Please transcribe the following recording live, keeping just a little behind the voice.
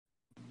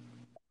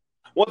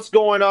What's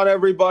going on,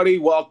 everybody?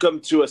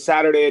 Welcome to a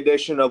Saturday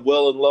edition of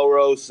Will and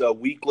Loro's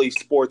weekly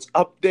sports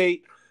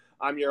update.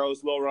 I'm your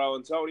host, Loro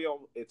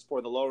Antonio. It's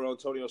for the Loro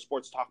Antonio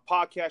Sports Talk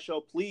podcast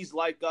show. Please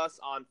like us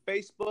on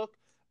Facebook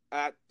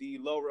at the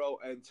Loro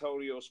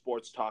Antonio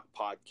Sports Talk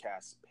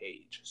podcast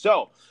page.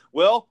 So,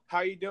 Will, how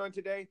are you doing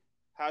today?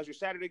 How's your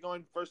Saturday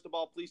going? First of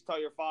all, please tell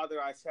your father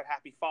I said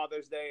Happy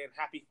Father's Day and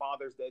Happy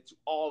Father's Day to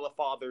all the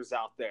fathers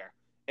out there,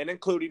 and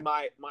including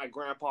my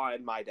grandpa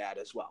and my dad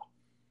as well.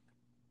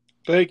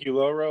 Thank you,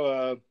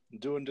 Laura.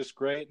 Doing just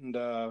great, and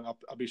I'll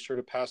be sure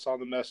to pass on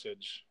the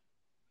message.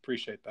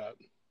 Appreciate that.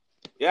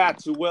 Yeah,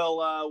 to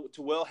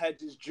Will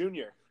Hedges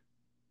Jr.,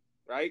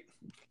 right?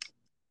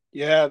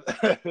 Yeah,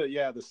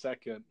 yeah, the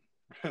second.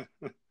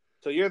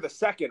 So you're the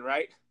second,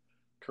 right?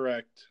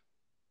 Correct.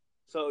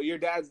 So your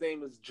dad's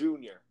name is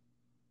Junior.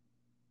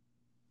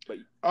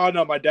 Oh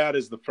no, my dad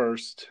is the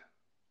first.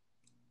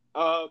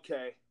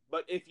 Okay,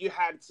 but if you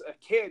had a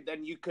kid,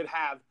 then you could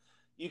have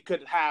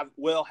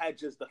Will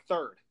Hedges the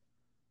third.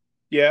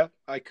 Yeah,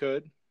 I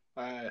could.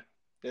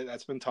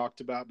 That's been talked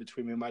about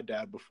between me and my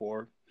dad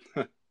before.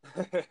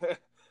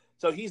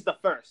 So he's the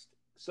first.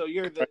 So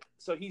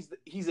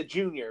he's a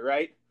junior,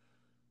 right?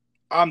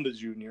 I'm the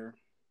junior.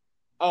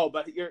 Oh,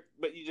 but you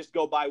just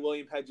go by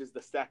William Hedges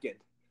the second.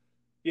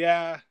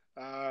 Yeah,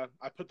 I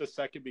put the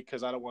second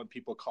because I don't want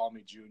people to call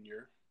me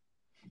junior.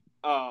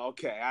 Oh,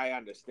 okay, I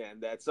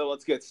understand that. So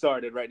let's get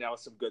started right now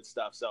with some good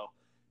stuff. So,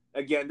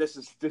 again, this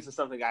is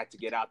something I had to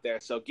get out there.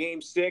 So,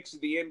 Game 6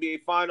 of the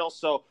NBA Finals.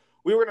 So,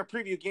 we were going to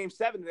preview Game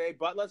 7 today,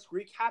 but let's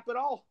recap it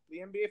all, the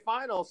NBA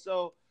Finals.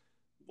 So,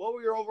 what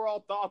were your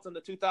overall thoughts on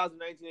the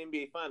 2019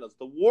 NBA Finals?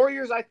 The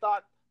Warriors, I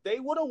thought they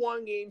would have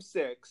won Game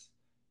 6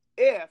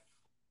 if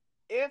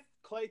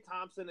Klay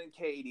Thompson and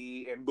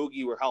KD and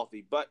Boogie were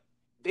healthy, but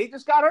they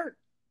just got hurt,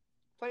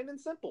 plain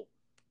and simple.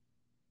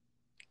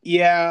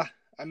 Yeah,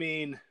 I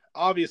mean,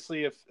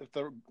 obviously, if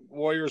the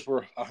Warriors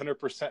were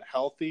 100%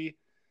 healthy,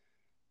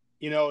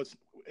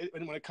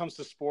 when it comes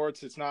to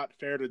sports, it's not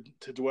fair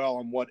to dwell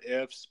on what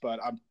ifs. But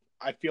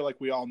I feel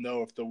like we all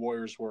know if the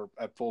Warriors were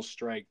at full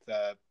strength,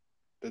 the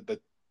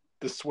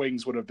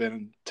swings would have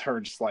been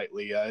turned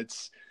slightly.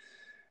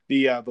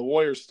 The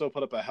Warriors still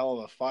put up a hell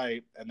of a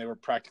fight, and they were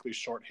practically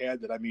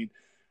shorthanded. I mean,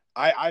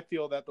 I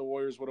feel that the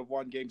Warriors would have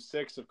won Game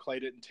 6 if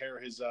Klay didn't tear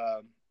his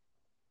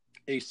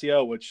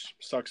ACL, which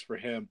sucks for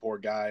him, poor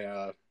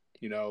guy.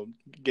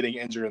 Getting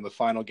injured in the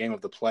final game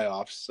of the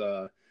playoffs.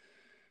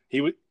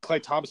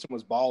 Klay Thompson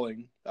was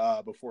balling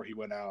before he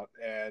went out,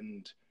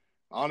 and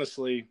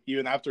honestly,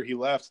 even after he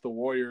left, the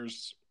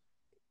Warriors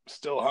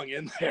still hung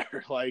in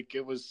there. Like,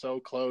 it was so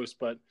close,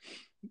 but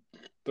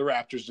the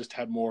Raptors just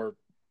had more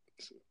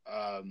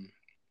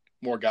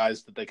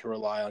guys that they could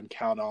rely on,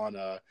 count on.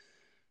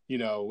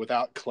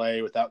 Without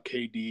Klay, without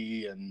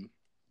KD, and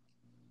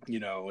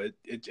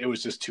it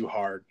was just too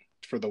hard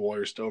for the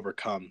Warriors to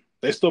overcome.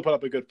 They still put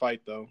up a good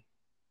fight, though.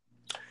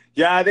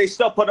 Yeah, they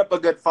still put up a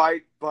good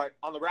fight, but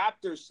on the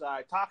Raptors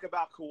side, talk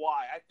about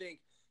Kawhi. I think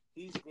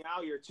he's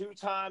now your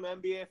two-time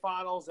NBA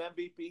Finals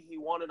MVP. He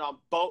won it on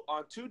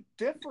two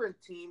different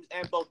teams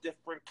and both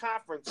different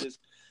conferences.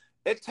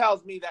 It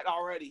tells me that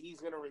already he's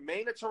going to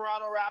remain a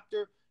Toronto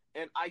Raptor,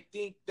 and I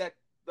think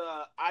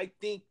the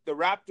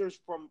Raptors,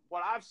 from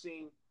what I've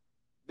seen,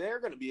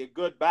 they're going to be a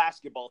good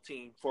basketball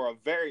team for a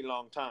very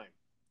long time.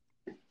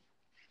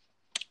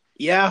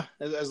 Yeah,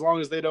 as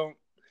long as they don't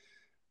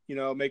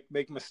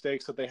make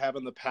mistakes that they have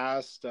in the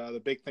past. The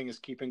big thing is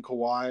keeping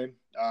Kawhi.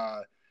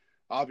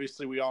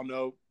 Obviously, we all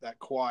know that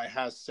Kawhi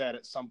has said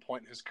at some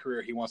point in his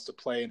career he wants to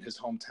play in his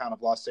hometown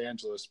of Los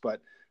Angeles.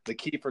 But the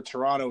key for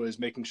Toronto is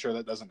making sure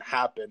that doesn't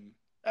happen,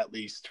 at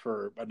least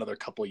for another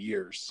couple of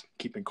years,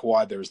 keeping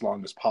Kawhi there as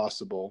long as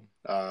possible.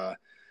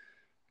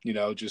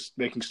 Just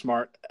making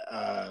smart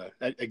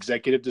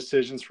executive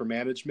decisions for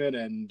management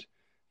and,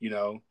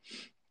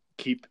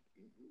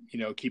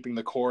 keeping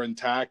the core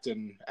intact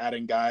and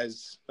adding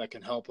guys that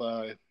can help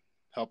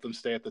them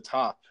stay at the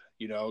top,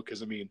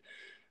 because, I mean,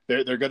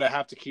 they're going to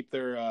have to keep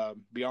their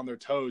be on their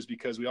toes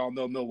because we all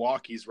know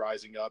Milwaukee's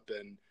rising up.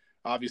 And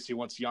obviously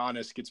once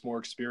Giannis gets more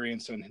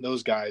experience and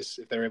those guys,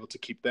 if they're able to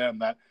keep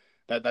them,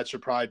 that's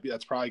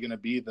probably going to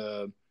be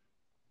the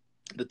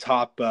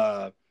top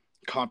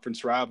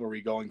conference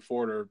rivalry going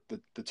forward, or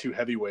the two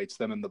heavyweights,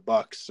 them and the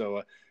Bucks.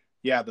 So,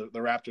 yeah, the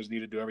Raptors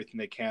need to do everything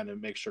they can to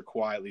make sure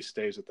Kawhi at least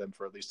stays with them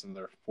for at least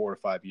another 4 or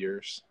 5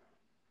 years.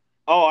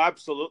 Oh,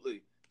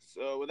 absolutely.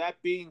 So with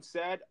that being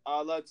said,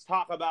 let's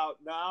talk about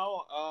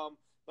now.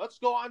 Let's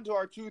go on to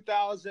our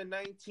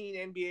 2019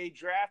 NBA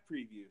draft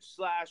preview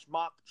 /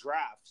 mock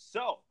draft.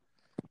 So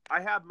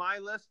I have my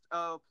list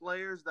of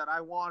players that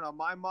I want on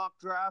my mock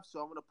draft. So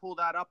I'm going to pull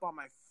that up on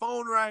my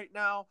phone right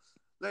now,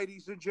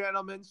 ladies and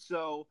gentlemen.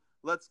 So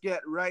let's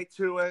get right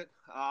to it.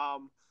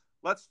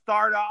 Let's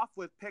start off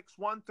with picks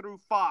 1 through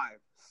 5.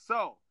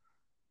 So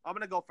I'm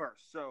going to go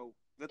first. So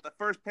with the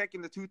first pick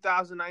in the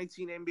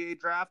 2019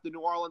 NBA draft, the New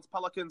Orleans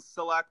Pelicans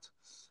select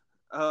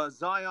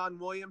Zion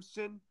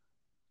Williamson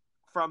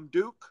from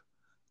Duke.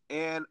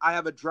 And I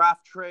have a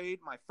draft trade,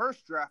 my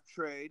first draft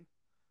trade,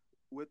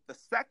 with the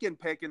second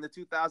pick in the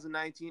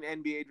 2019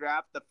 NBA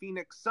draft, the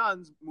Phoenix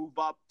Suns move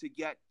up to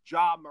get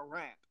Ja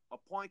Morant, a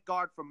point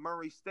guard from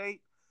Murray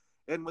State.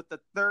 And with the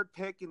third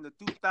pick in the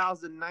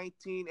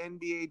 2019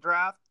 NBA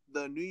draft,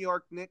 the New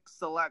York Knicks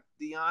select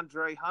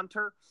DeAndre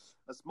Hunter,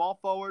 a small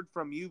forward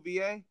from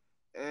UVA.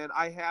 And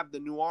I have the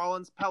New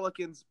Orleans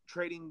Pelicans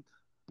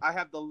I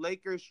have the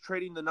Lakers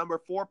trading the number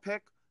 4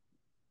 pick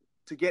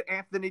to get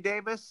Anthony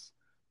Davis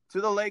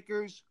to the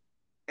Lakers,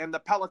 and the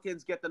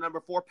Pelicans get the number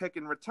 4 pick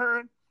in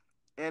return.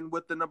 And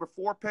with the number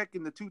 4 pick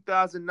in the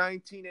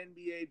 2019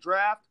 NBA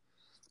draft,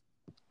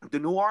 the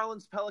New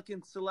Orleans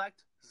Pelicans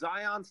select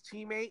Zion's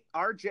teammate,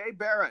 R.J.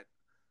 Barrett,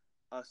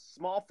 a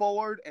small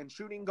forward and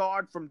shooting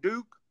guard from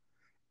Duke.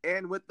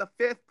 And with the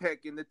 5th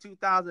pick in the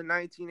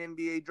 2019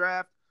 NBA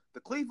draft, the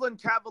Cleveland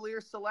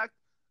Cavaliers select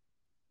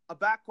a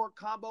backcourt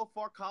combo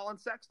for Colin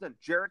Sexton,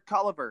 Jarrett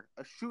Culver,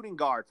 a shooting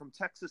guard from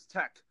Texas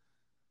Tech.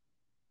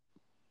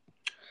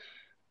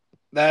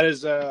 That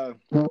is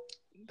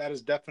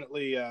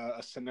definitely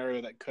a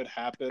scenario that could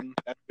happen.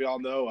 As we all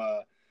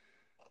know,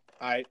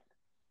 it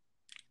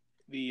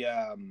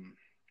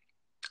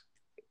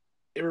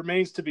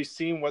remains to be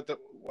seen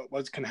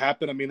what can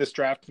happen. I mean, this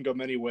draft can go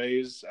many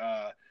ways.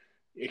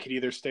 It could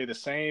either stay the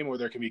same or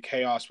there can be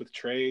chaos with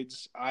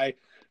trades. I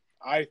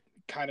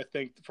kind of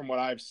think from what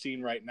I've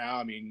seen right now,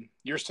 I mean,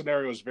 your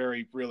scenario is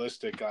very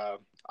realistic.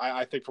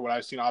 I think from what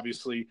I've seen,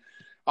 obviously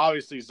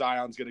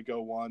Zion's going to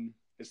go 1.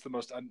 It's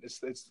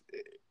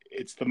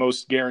the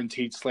most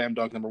guaranteed slam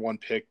dunk number 1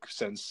 pick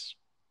since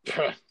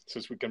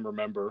we can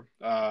remember.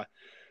 So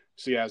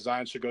yeah,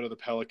 Zion should go to the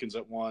Pelicans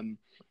at 1.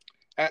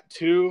 At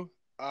 2,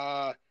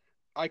 I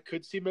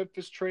could see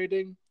Memphis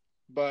trading,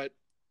 but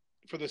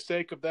for the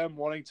sake of them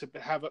wanting to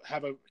have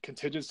a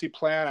contingency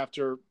plan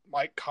after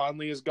Mike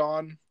Conley is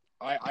gone,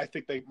 I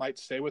think they might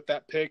stay with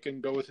that pick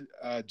and go with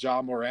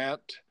Ja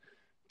Morant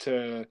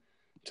to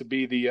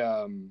be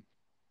the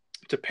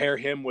to pair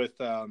him with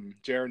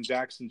Jaren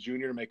Jackson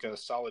Jr. to make a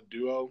solid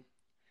duo.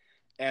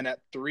 And at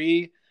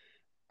 3,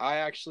 I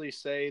actually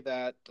say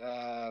that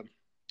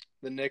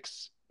the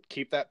Knicks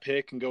keep that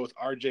pick and go with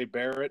R.J.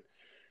 Barrett.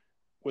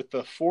 With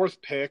the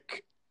 4th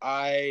pick,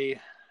 I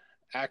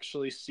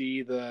actually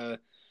see the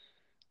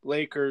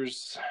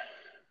Lakers.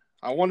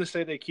 I want to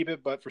say they keep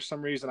it, but for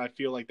some reason I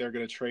feel like they're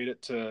going to trade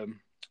it to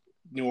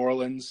New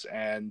Orleans,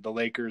 and the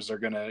Lakers are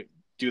going to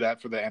do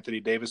that for the Anthony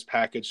Davis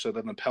package. So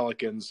then the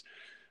Pelicans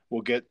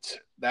will get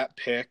that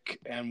pick.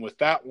 And with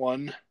that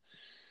one,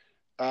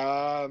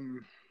 I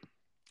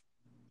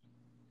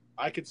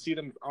could see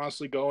them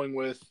honestly going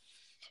with,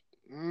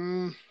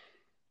 I'm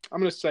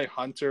going to say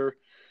Hunter,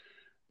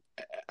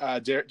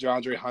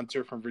 DeAndre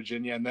Hunter from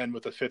Virginia. And then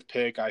with the 5th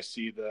pick, I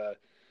see the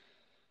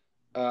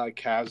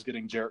Cavs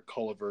getting Jarrett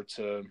Culver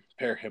to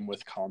pair him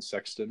with Colin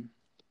Sexton.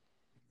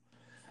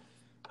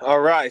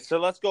 All right, so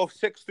let's go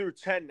 6 through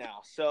 10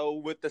 now. So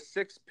with the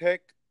 6th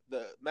pick,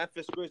 the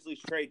Memphis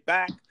Grizzlies trade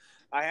back.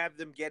 I have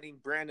them getting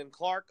Brandon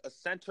Clark, a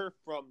center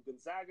from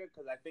Gonzaga,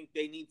 because I think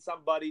they need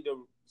somebody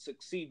to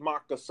succeed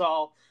Marc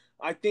Gasol.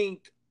 I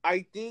think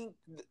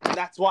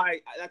that's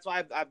why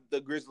I have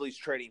the Grizzlies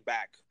trading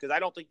back, because I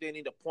don't think they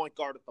need a point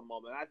guard at the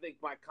moment. I think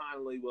Mike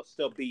Conley will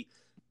still be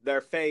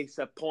their face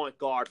at point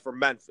guard for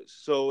Memphis.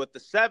 So at the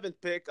 7th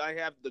pick, I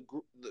have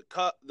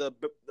the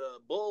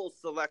Bulls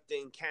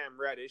selecting Cam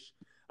Reddish.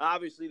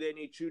 Obviously, they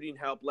need shooting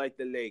help like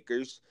the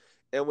Lakers.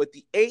 And with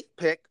the 8th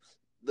pick,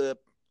 the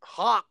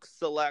Hawks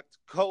select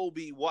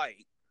Kobe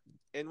White.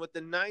 And with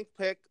the 9th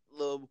pick,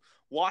 the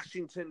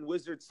Washington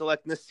Wizards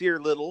select Nasir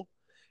Little.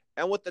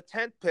 And with the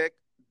 10th pick,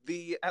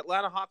 the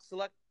Atlanta Hawks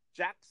select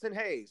Jackson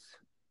Hayes.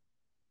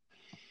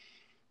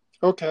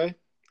 Okay.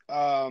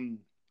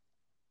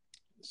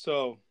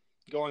 So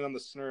going on the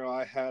scenario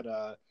I had,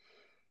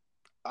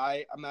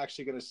 I'm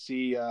actually going to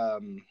see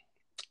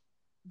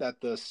that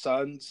the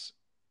Suns,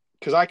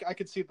 because I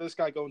could see this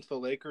guy going to the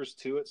Lakers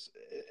too. It's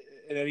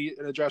in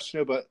a draft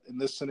scenario, but in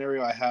this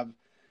scenario, I have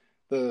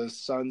the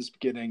Suns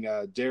getting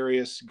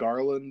Darius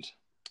Garland,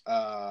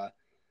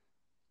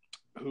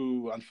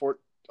 who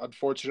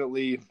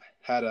unfortunately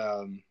had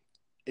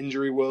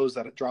injury woes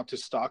that dropped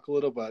his stock a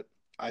little, but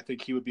I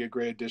think he would be a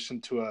great addition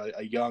to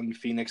a young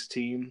Phoenix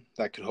team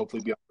that could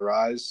hopefully be on the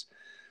rise.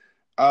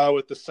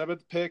 With the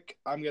 7th pick,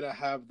 I'm going to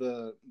have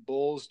the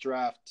Bulls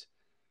draft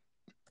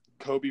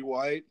Kobe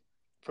White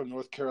from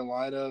North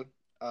Carolina,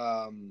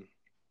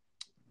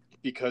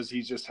 because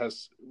he just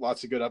has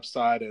lots of good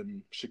upside,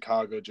 and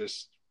Chicago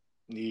just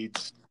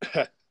needs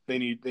they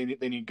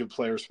need good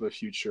players for the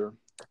future.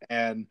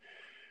 And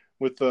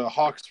with the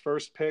Hawks'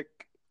 first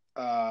pick,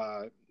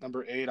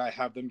 number 8, I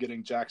have them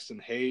getting Jackson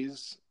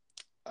Hayes,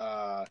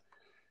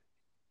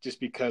 just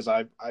because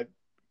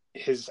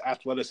his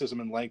athleticism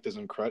and length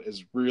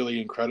is really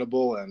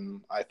incredible,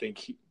 and I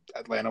think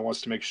Atlanta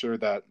wants to make sure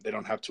that they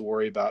don't have to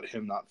worry about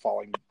him not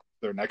falling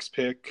their next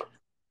pick,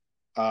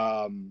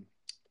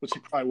 which he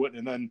probably wouldn't.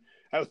 And then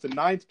with the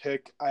 9th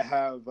pick, I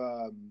have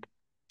the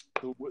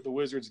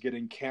Wizards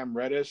getting Cam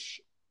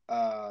Reddish,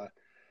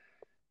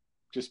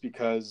 just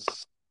because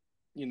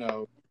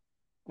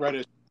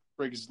Reddish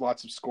brings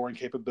lots of scoring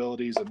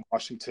capabilities, and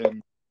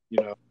Washington, you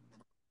know,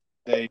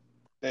 they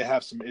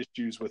have some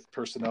issues with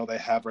personnel they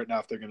have right now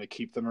if they're going to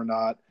keep them or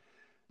not.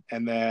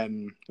 And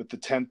then with the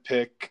 10th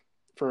pick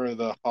for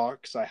the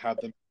Hawks, I have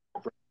them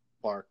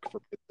Clark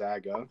for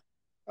Gonzaga.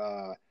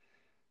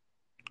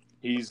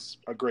 He's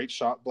a great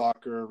shot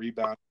blocker,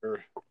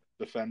 rebounder,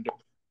 defender.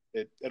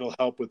 It'll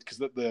help with because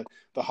the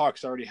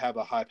Hawks already have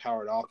a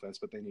high-powered offense,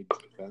 but they need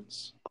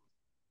defense.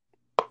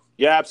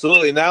 Yeah,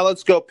 absolutely. Now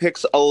let's go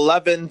picks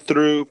 11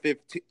 through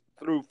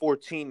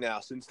 14 now,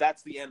 since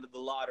that's the end of the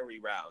lottery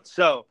round.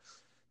 So,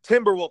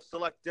 Timberwolves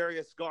select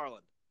Darius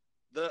Garland.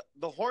 The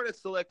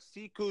Hornets select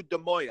Sekou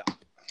Demoya.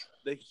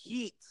 The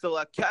Heat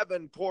select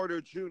Kevin Porter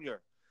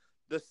Jr.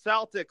 The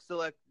Celtics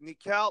select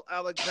Nickeil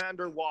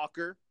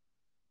Alexander-Walker.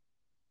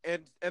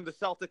 And the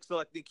Celtics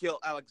select Nickeil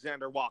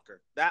Alexander-Walker.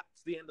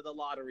 That's the end of the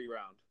lottery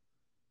round.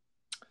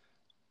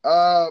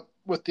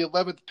 With the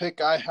 11th pick,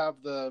 I have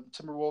the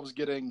Timberwolves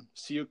getting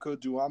Sekou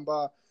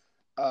Doumbouya.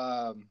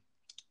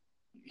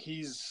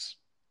 He's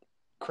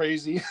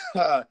crazy.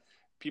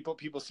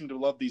 People seem to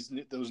love this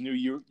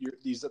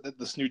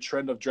new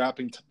trend of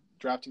drafting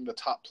the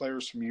top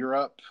players from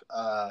Europe.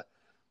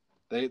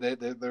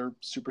 They're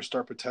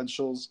superstar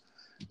potentials.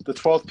 The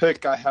 12th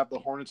pick, I have the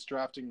Hornets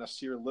drafting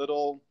Nasir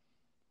Little.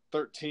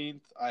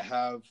 13th, I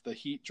have the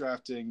Heat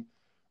drafting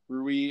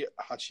Rui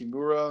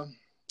Hachimura.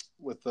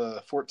 With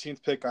the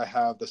 14th pick, I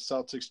have the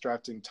Celtics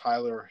drafting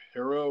Tyler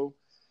Hero.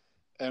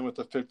 And with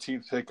the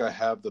 15th pick, I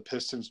have the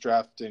Pistons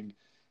drafting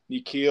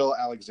Nickeil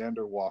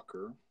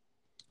Alexander-Walker.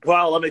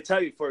 Well, let me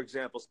tell you, for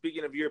example,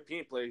 speaking of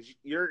European players,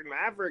 your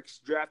Mavericks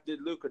drafted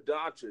Luka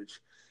Doncic,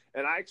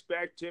 and I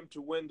expect him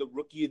to win the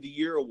Rookie of the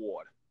Year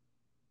award.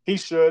 He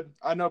should.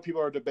 I know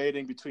people are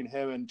debating between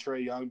him and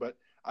Trae Young, but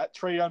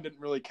Trae Young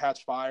didn't really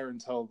catch fire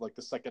until like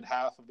the second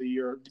half of the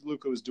year.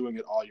 Luka was doing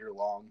it all year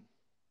long.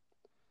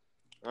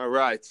 All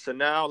right, so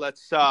now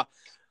let's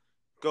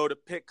go to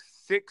pick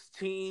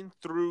 15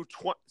 through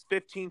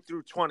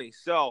 20.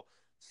 So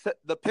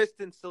the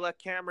Pistons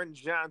select Cameron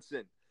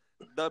Johnson.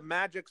 The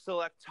Magic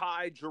select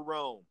Ty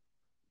Jerome.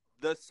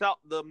 The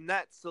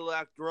Nets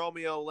select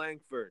Romeo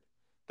Langford.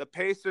 The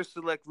Pacers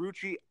select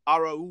Ruchi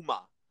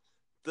Arauma.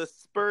 The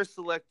Spurs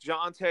select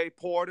Jonte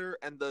Porter,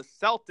 and the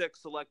Celtics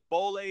select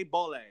Bole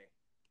Bole.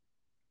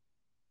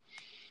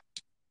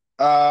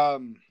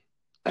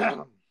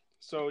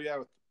 So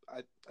yeah,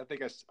 I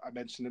think I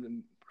mentioned it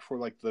before.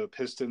 Like the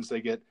Pistons, they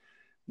get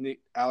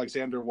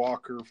Alexander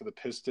Walker for the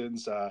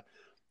Pistons.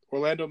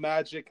 Orlando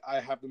Magic,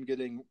 I have them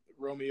getting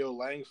Romeo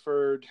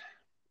Langford.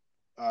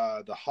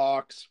 The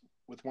Hawks,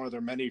 with one of their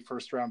many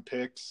first-round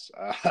picks,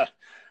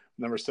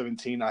 number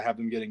 17, I have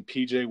them getting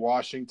PJ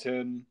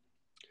Washington.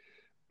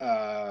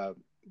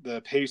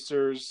 The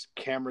Pacers,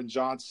 Cameron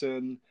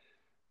Johnson.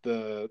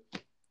 The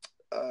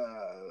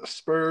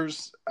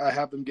Spurs, I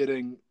have them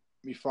getting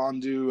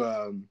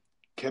Mfiondu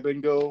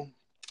Kebingo.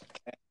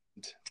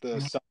 And the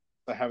Celtics,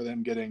 I have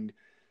them getting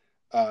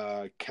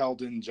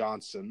Keldon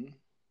Johnson.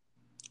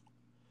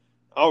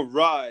 All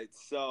right.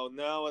 So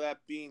now with that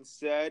being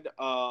said,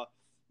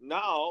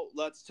 now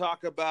let's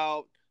talk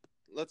about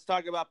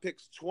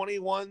picks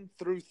 21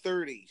 through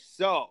 30.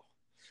 So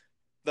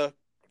the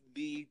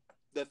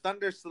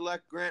Thunder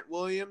select Grant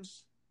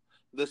Williams.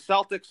 The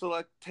Celtics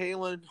select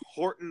Talen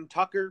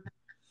Horton-Tucker.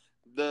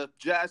 The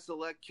Jazz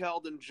select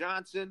Keldon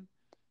Johnson.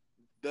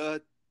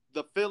 The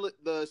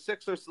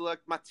Sixers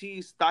select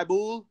Matisse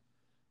Thybulle.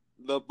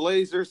 The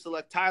Blazers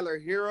select Tyler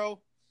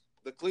Hero.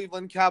 The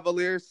Cleveland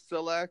Cavaliers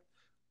select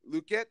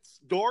Luguentz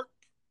Dort.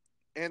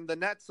 And the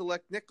Nets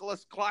select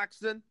Nicholas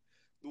Claxton.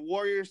 The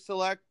Warriors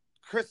select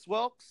Chris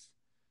Wilkes.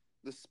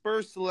 The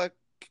Spurs select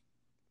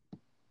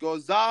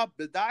Goza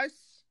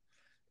Bedice.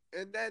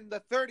 And then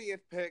the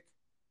 30th pick,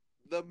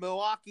 the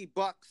Milwaukee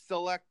Bucks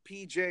select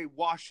PJ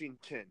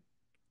Washington.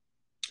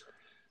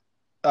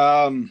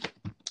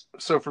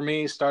 So for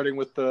me, starting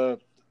with the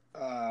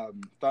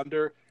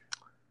Thunder,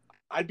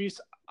 I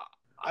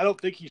don't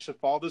think he should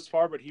fall this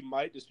far, but he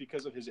might just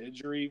because of his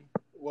injury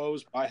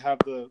woes. I have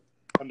the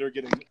Thunder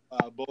getting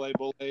Bole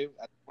Bole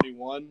at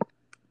 21.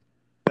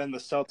 Then the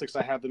Celtics,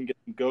 I have them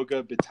getting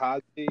Goga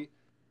Bitadze.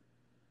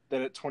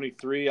 Then at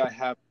 23, I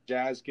have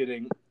Jazz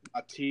getting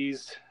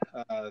Matisse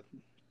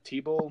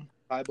Thybulle.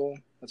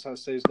 That's how I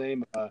say his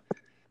name.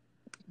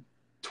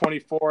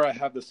 24, I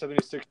have the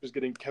 76ers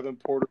getting Kevin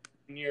Porter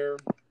Jr.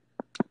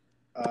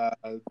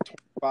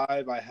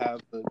 25, I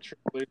have the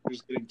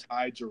Trailblazers getting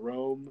Ty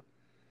Jerome.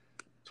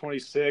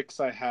 26,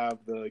 I have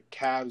the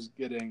Cavs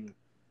getting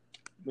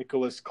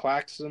Nicholas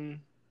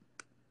Claxton.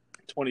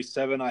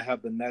 27, I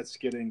have the Nets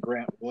getting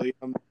Grant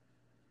Williams.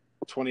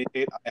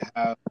 28, I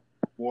have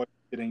Warriors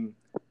getting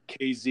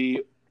KZ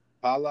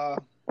Pala.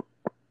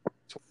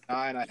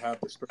 29, I have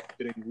the Spurs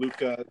getting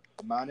Luka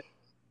Amane.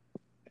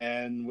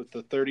 And with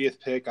the 30th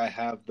pick, I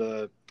have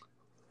the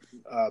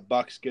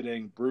Bucks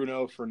getting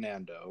Bruno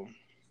Fernando.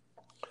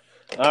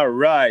 All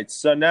right.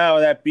 So now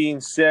that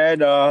being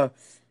said, I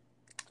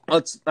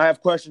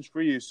have questions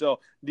for you. So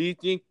do you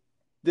think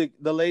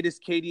the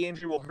latest KD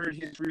injury will hurt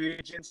his free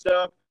agent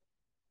stuff?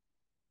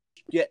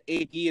 get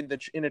AD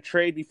in a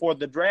trade before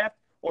the draft,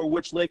 or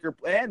which Laker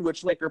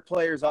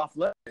players off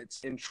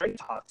limits in trade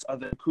talks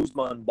other than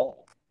Kuzma and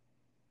Ball?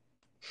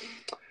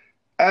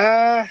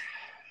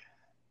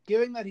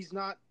 Given that he's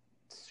not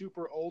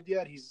super old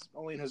yet, he's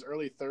only in his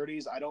early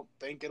 30s, I don't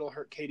think it'll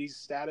hurt KD's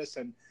status.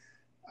 And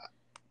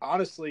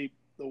honestly,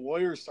 the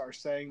Warriors are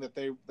saying that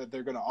they're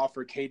going to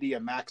offer KD a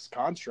max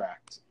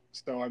contract.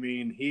 So I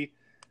mean, he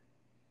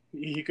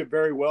could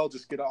very well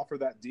just get offered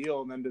that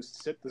deal and then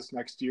just sit this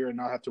next year and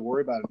not have to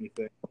worry about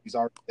anything. He's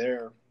already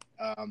there.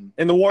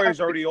 And the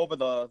Warriors already over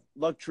the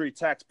luxury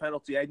tax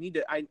penalty.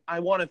 I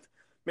want to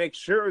make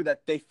sure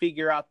that they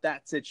figure out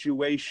that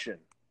situation.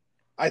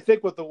 I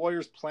think what the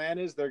Warriors' plan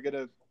is, they're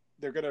gonna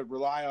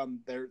rely on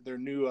their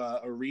new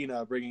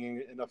arena bringing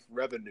in enough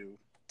revenue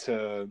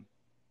to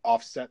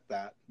offset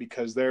that,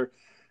 because they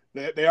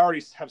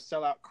already have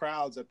sellout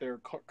crowds at their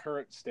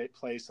current state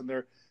place, and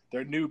their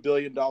new $1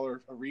 billion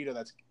arena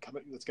that's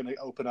going to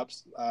open up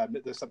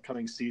this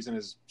upcoming season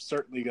is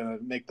certainly going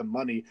to make them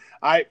money.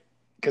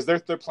 Because they're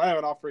planning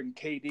on offering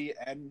KD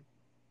and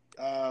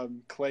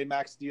Clay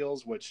max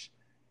deals, which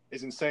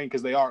is insane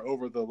because they are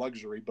over the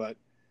luxury. But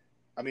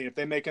I mean, if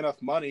they make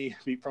enough money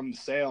from the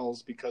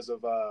sales because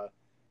of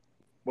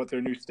what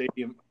their new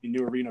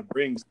new arena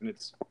brings, then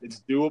it's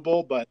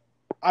doable. But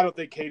I don't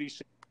think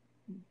KD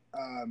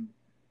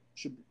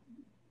should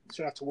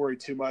have to worry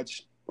too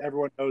much.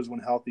 Everyone knows when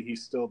healthy,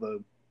 he's still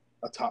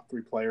a top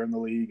 3 player in the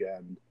league,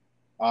 and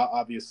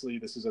obviously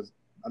this is an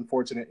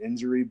unfortunate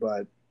injury,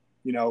 but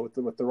you know,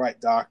 with the right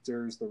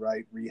doctors, the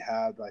right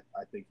rehab,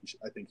 I think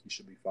he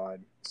should be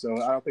fine. So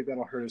I don't think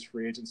that'll hurt his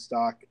free agent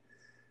stock.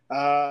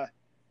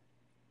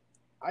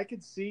 I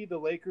could see the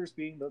Lakers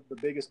being the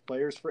biggest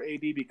players for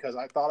AD, because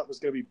I thought it was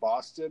going to be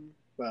Boston,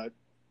 but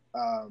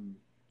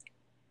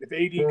if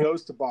AD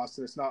goes to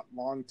Boston, it's not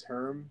long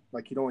term.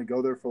 Like, he'd only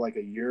go there for like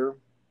a year,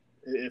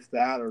 if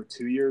that, or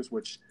 2 years,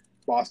 which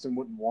Boston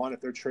wouldn't want.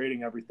 If they're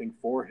trading everything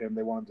for him,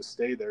 they want him to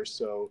stay there.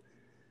 So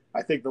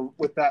I think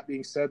with that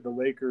being said, the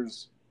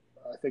Lakers,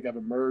 I think, have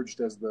emerged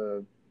as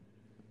the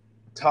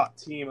top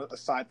team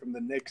aside from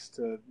the Knicks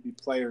to be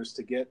players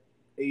to get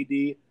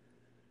AD.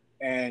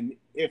 And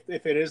if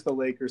it is the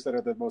Lakers that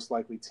are the most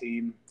likely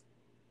team,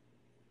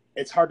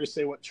 it's hard to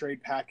say what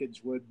trade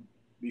package would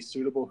be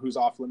suitable, who's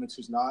off limits,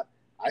 who's not.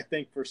 I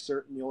think for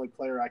certain the only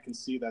player I can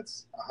see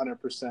that's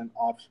 100%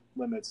 off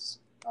limits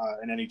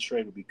in any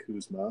trade would be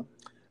Kuzma.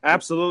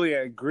 Absolutely, I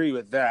agree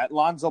with that.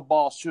 Lonzo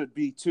Ball should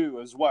be too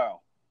as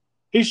well.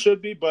 He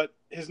should be, but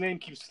his name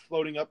keeps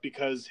floating up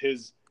because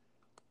his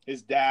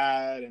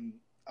dad and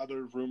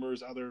other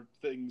rumors, other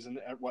things and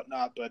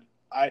whatnot. But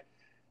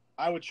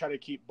I would try to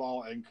keep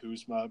Ball and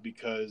Kuzma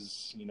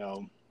because, you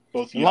know,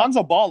 both.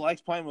 Lonzo Ball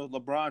likes playing with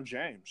LeBron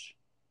James.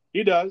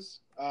 He does.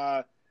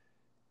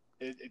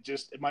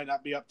 It might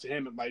not be up to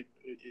him. It might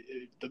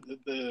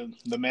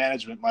the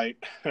management might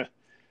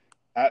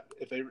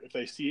if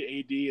they see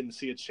AD and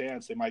see a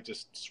chance, they might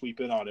just sweep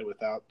in on it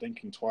without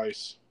thinking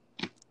twice.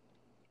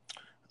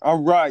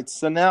 All right.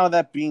 So now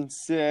that being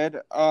said,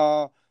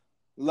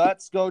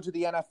 let's go to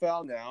the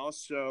NFL now.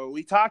 So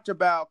we talked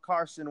about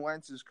Carson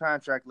Wentz's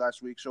contract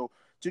last week. So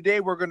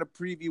today we're going to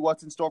preview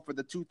what's in store for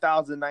the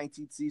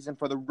 2019 season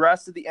for the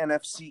rest of the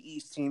NFC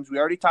East teams. We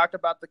already talked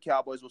about the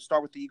Cowboys. We'll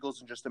start with the Eagles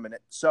in just a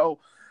minute. So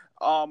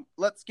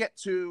let's get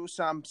to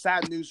some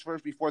sad news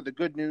first before the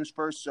good news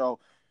first. So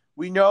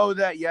we know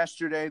that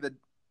yesterday,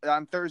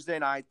 on Thursday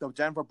night, the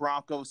Denver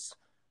Broncos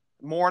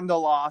mourned the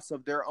loss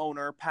of their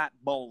owner, Pat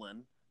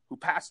Bowlen, who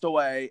passed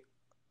away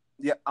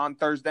on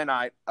Thursday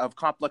night of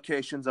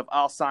complications of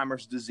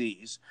Alzheimer's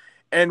disease.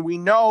 And we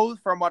know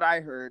from what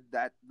I heard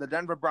that the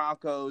Denver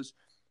Broncos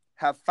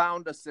have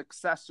found a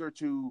successor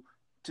to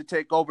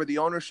take over the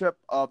ownership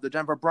of the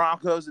Denver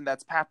Broncos, and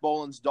that's Pat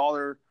Bowlen's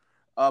daughter,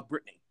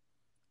 Brittany.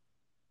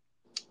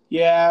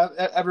 Yeah,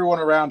 everyone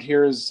around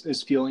here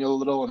is feeling a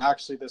little, and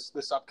actually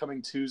this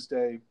upcoming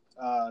Tuesday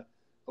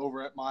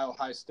over at Mile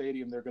High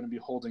Stadium, they're going to be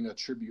holding a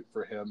tribute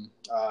for him.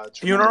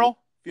 Funeral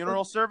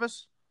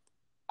service?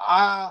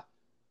 I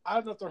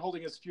don't know if they're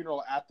holding his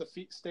funeral at the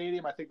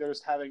stadium. I think they're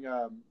just having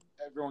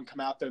everyone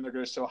come out there, and they're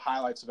going to show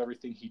highlights of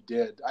everything he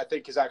did. I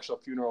think his actual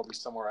funeral will be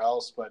somewhere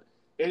else, but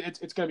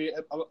it's going to be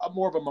a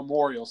more of a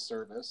memorial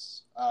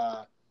service.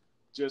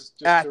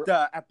 Just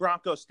at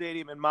Bronco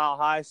Stadium in Mile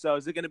High. So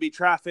is it going to be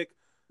traffic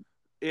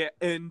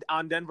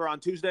on Denver on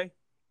Tuesday?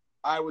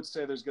 I would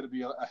say there's going to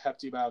be a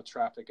hefty amount of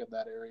traffic in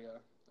that area.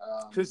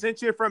 Because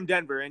since you're from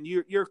Denver and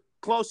you're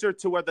closer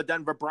to where the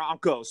Denver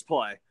Broncos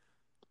play.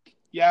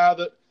 Yeah,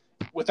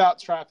 without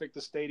traffic,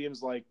 the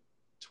stadium's like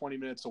 20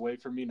 minutes away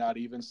from me, not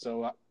even.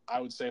 So I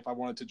would say if I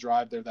wanted to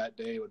drive there that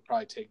day, it would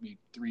probably take me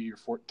three or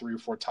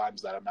four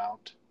times that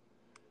amount.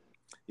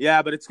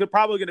 Yeah, but it's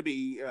probably going to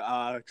be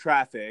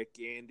traffic,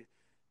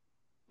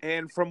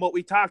 and from what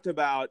we talked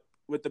about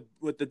with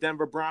the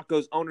Denver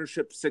Broncos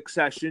ownership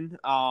succession,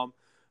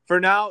 for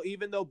now,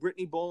 even though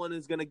Brittany Bowlen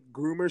is going to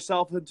groom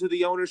herself into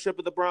the ownership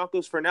of the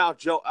Broncos, for now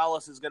Joe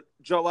Ellis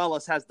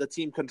has the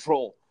team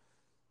control.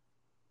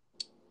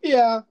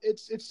 Yeah,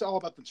 it's all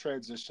about the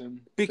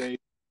transition. He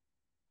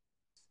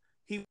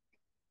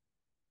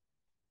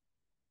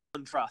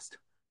trust.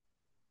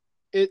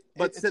 It's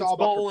Since all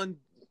about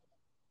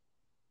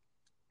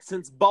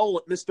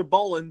Mr.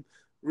 Bolin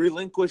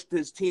relinquished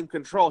his team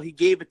control, he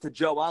gave it to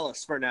Joe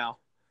Ellis for now.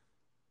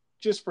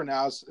 Just for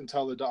now,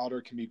 until the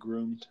daughter can be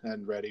groomed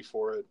and ready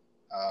for it.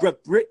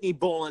 But Brittany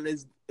Bolin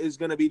is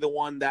going to be the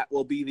one that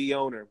will be the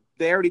owner.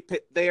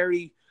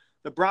 The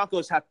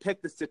Broncos have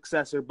picked the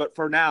successor, but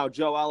for now,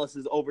 Joe Ellis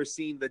is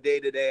overseeing the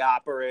day-to-day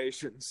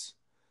operations.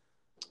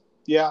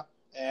 Yeah,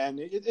 and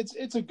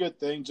it's a good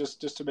thing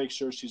just to make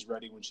sure she's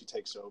ready when she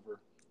takes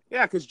over.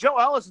 Yeah, because Joe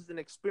Ellis is an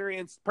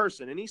experienced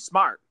person, and he's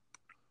smart.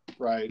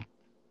 Right.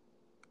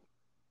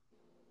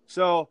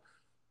 So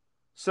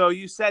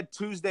you said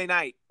Tuesday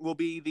night will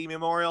be the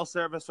memorial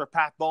service for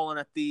Pat Bolin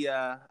at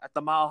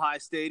the Mile High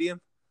Stadium.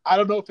 I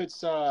don't know if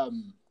it's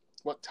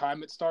what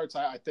time it starts.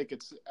 I think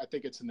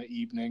it's in the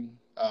evening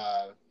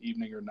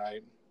or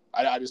night.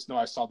 I just know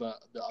I saw the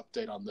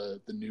update on the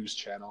news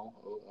channel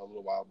a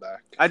little while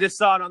back. I just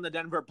saw it on the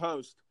Denver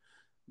Post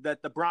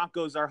that the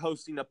Broncos are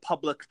hosting a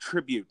public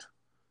tribute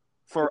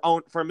for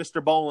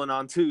Mr. Bolin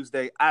on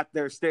Tuesday at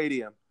their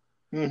stadium.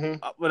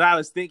 Mm-hmm. What I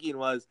was thinking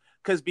was,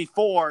 because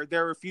before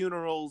there were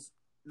funerals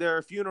at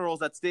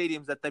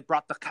stadiums that they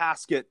brought the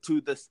casket to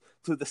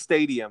the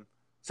stadium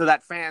so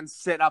that fans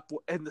sit up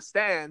in the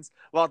stands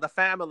while the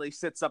family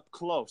sits up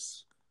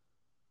close.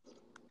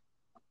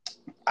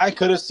 I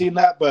could have seen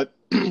that, but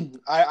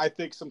I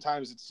think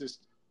sometimes it's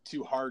just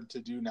too hard to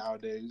do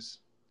nowadays.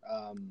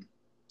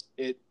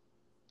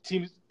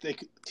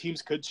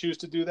 Teams could choose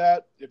to do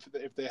that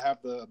if they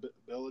have the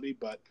ability,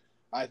 but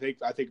I think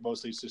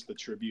mostly it's just the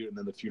tribute, and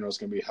then the funeral is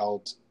going to be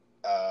held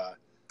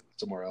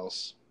somewhere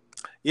else.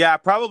 Yeah,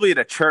 probably at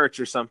a church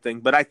or something,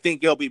 but I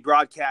think it'll be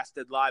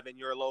broadcasted live in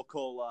your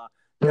local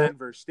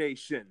Denver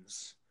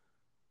stations.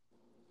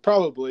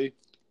 Probably,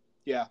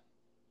 yeah.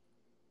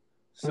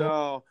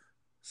 So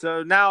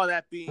now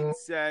that being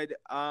said,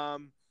 now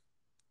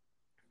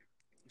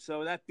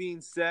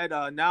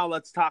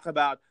let's talk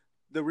about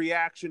the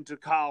reaction to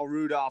Kyle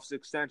Rudolph's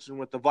extension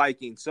with the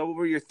Vikings. So what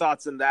were your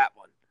thoughts on that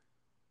one?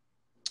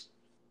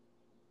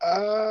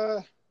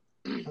 I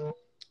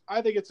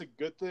think it's a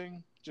good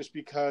thing just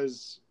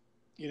because,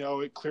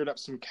 it cleared up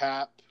some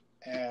cap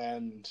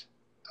and,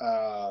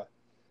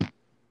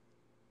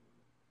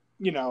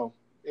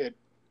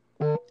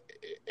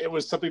 it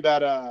was something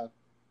that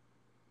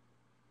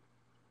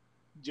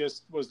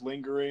just was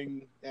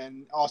lingering,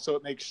 and also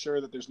it makes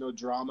sure that there's no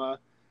drama.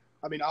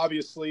 I mean,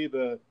 obviously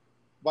the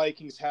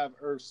Vikings have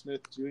Irv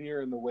Smith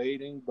Jr. in the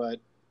waiting,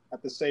 but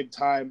at the same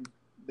time,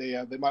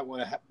 they might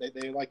want to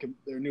they like him,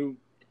 the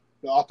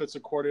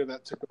offensive coordinator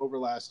that took over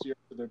last year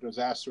for their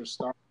disastrous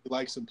start. He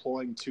likes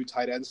employing 2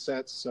 tight end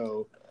sets,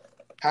 so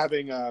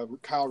having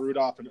Kyle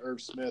Rudolph and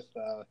Irv Smith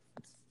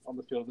on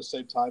the field at the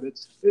same time,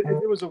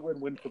 it was a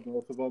win-win for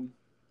both of them.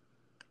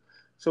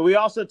 So we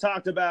also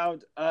talked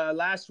about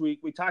last week.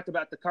 We talked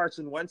about the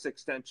Carson Wentz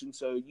extension.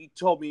 So you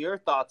told me your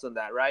thoughts on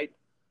that, right?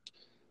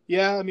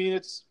 Yeah, I mean,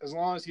 it's as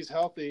long as he's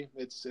healthy,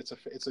 it's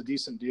a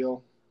decent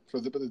deal for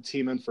the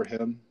team and for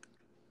him.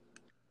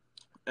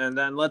 And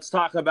then let's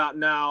talk about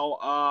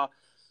now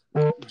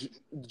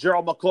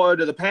Gerald McCoy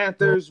to the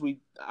Panthers.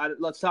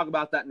 Let's talk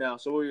about that now.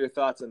 So what are your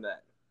thoughts on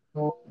that?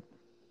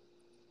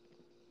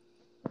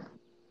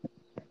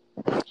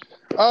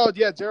 Oh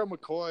yeah, Gerald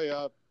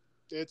McCoy.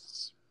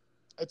 It's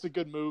a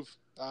good move.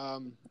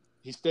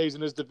 He stays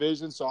in his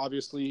division, so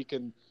obviously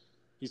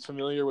he's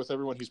familiar with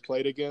everyone he's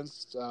played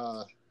against,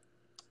 the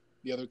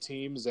other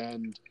teams,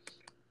 and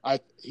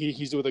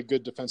he's with a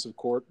good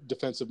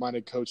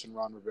defensive-minded coach in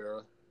Ron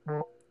Rivera.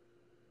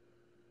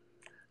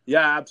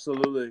 Yeah,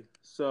 absolutely.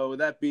 So with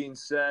that being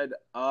said,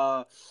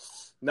 now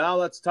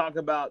let's talk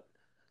about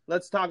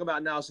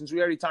now, since we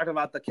already talked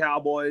about the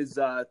Cowboys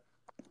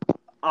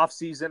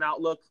off-season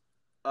outlook,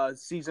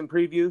 season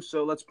preview.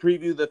 So let's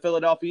preview the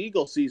Philadelphia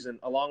Eagles season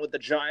along with the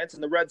Giants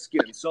and the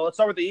Redskins. So let's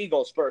start with the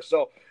Eagles first.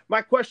 So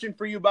my question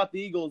for you about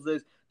the Eagles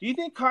is, do you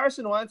think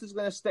Carson Wentz is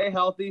going to stay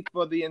healthy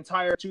for the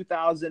entire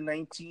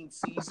 2019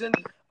 season?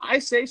 I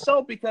say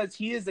so because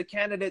he is a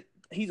candidate.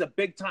 He's a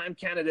big-time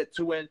candidate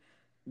to win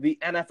the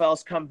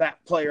NFL's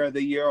Comeback Player of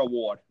the Year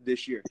award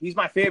this year. He's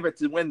my favorite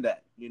to win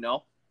that,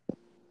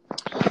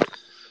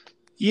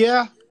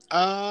 Yeah.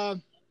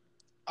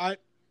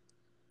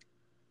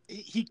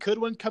 He could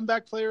win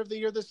Comeback Player of the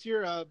Year this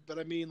year, but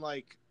I mean,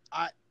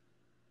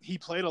 he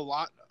played a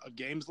lot of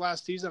games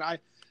last season. I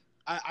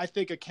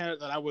think a candidate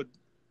that I would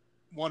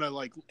want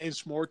to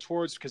inch more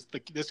towards, because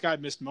this guy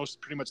missed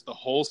pretty much the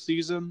whole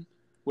season,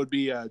 would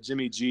be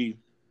Jimmy G.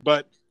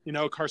 But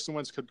Carson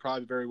Wentz could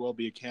probably very well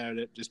be a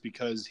candidate just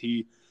because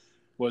he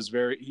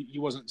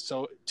wasn't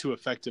so too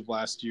effective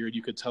last year.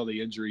 You could tell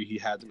the injury he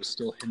had was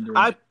still hindering.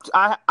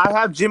 I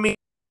have Jimmy.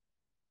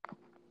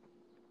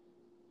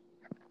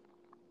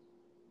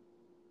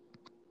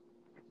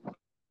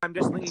 I'm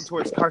just leaning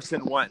towards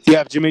Carson Wentz. You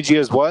have Jimmy G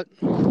as what?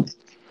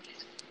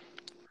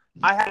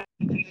 I have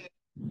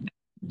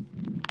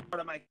one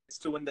of my kids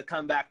to win the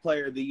Comeback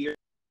Player of the Year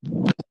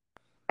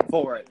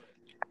for it.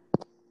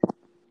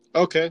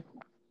 Okay.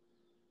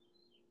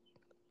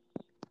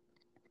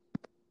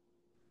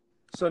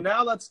 So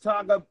now let's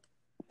talk about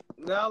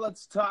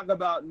let's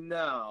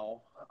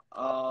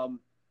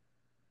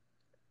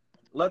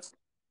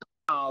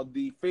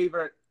the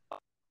favorite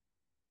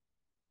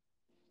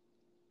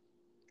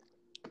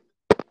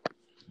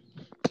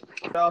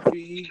Philadelphia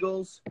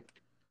Eagles.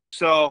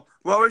 So,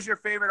 what was your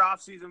favorite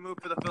offseason move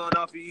for the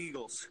Philadelphia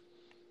Eagles?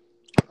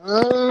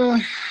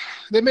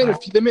 They made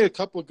a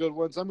couple of good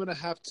ones. I'm gonna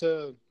have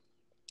to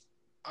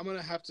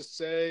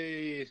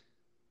say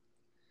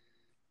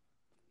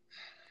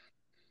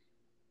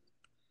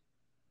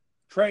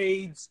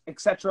Trades,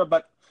 etc.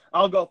 But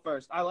I'll go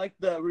first. I like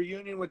the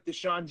reunion with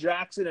Deshaun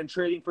Jackson and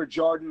trading for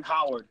Jordan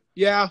Howard.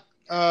 Yeah,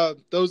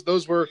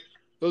 those were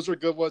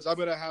good ones.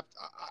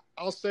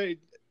 I'll say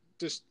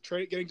just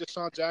getting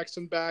Deshaun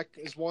Jackson back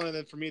is one, and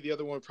then for me the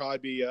other one would probably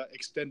be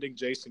extending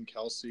Jason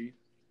Kelce.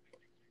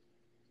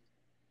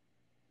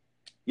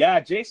 Yeah,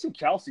 Jason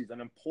Kelce's an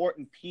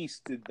important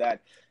piece to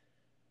that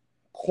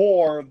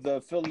core of the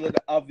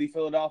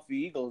Philadelphia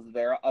Eagles.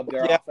 Their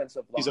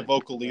offensive line. He's a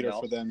vocal leader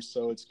for them,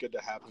 so it's good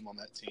to have him on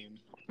that team.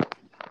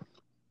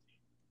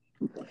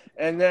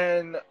 And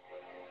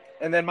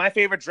then my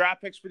favorite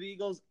draft picks for the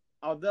Eagles,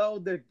 although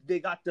they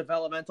got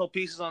developmental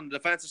pieces on the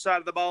defensive side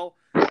of the ball,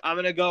 I'm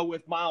going to go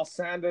with Miles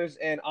Sanders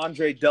and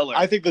Andre Dillard.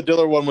 I think the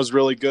Dillard one was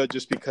really good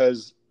just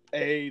because,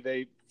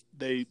 they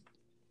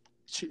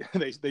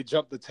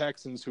jumped the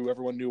Texans, who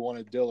everyone knew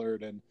wanted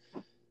Dillard, and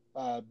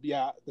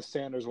the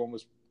Sanders one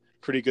was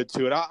pretty good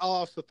too. And I'll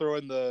also throw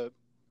in the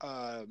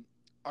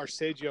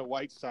Arcega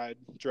Whiteside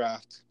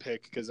draft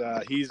pick because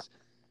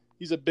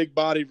he's a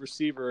big-bodied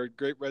receiver, a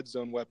great red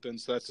zone weapon,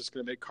 so that's just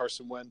going to make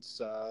Carson Wentz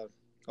a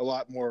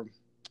lot more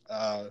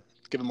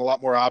give him a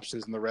lot more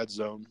options in the red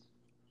zone.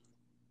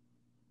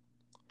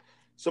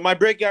 So my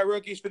breakout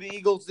rookies for the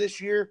Eagles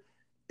this year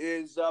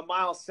is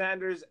Miles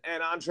Sanders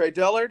and Andre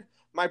Dillard.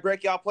 My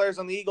breakout players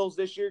on the Eagles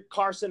this year,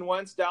 Carson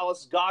Wentz,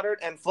 Dallas Goedert,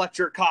 and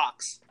Fletcher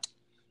Cox.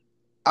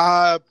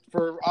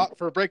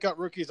 For breakout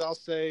rookies, I'll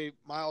say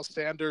Miles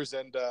Sanders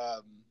and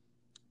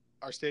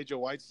Arcega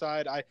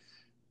Whiteside. I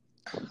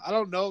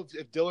don't know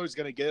if Dillard's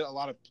going to get a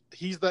lot of.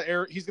 He's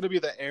going to be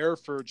the heir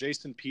for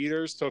Jason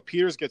Peters. So if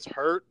Peters gets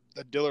hurt,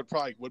 then Dillard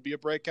probably would be a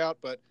breakout.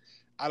 But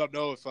I don't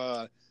know if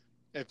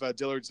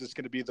Dillard's just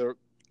going to be the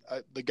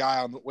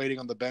guy waiting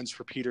on the bench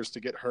for Peters to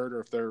get hurt,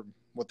 or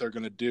what they're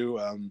going to do.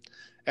 And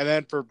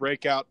then for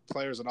breakout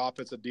players on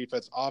offense and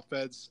defense,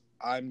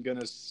 I'm going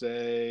to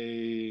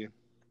say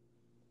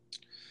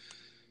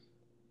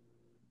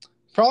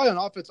probably on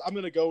offense, I'm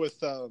going to go with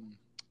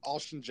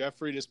Alshon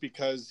Jeffrey just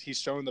because he's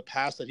shown in the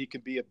past that he can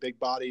be a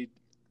big-bodied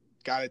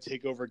guy to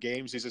take over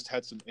games. He's just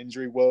had some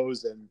injury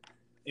woes and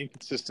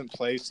inconsistent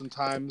play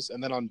sometimes.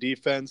 And then on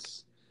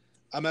defense,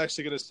 I'm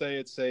actually going to say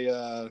it's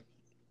a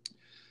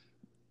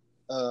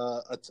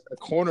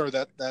corner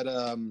that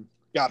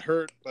got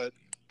hurt, but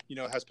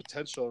has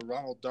potential.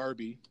 Ronald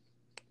Darby.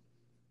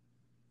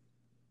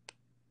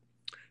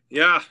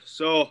 Yeah.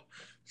 So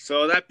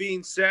that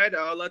being said,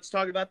 let's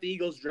talk about the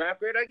Eagles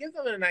draft grade. I give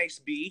them a nice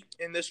B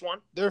in this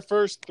one. Their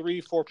first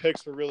 3-4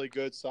 picks were really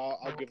good, so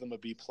I'll give them a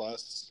B+.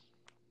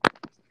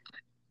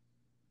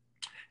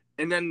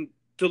 And then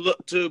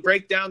to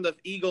break down the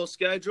Eagles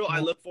schedule,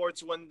 I look forward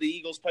to when the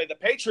Eagles play the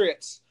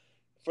Patriots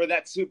for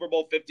that Super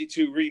Bowl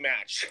 52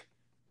 rematch.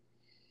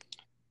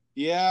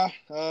 Yeah,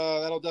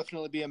 that'll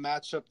definitely be a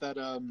matchup that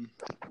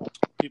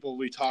people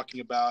will be talking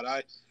about.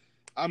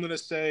 I'm going to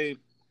say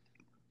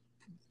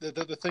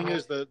the thing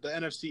is the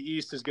NFC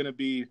East is going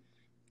to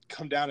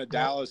come down to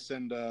Dallas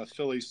and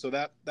Philly. So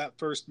that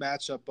first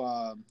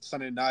matchup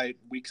Sunday night,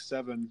 Week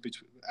 7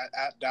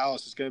 at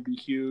Dallas is going to be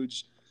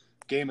huge.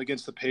 Game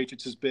against the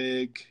Patriots is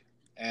big,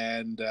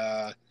 and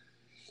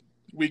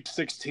Week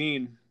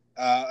 16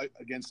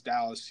 against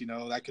Dallas,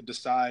 that could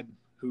decide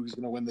who's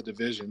going to win the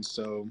division.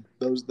 So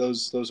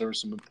those are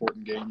some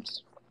important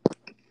games.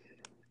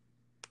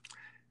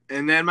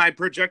 And then my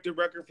projected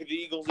record for the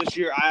Eagles this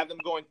year, I have them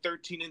going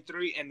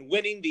 13-3 and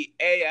winning the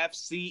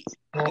NFC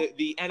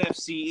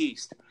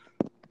East.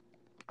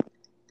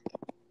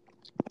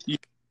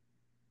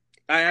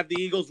 I have the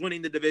Eagles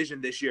winning the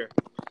division this year.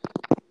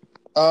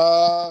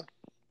 Yeah,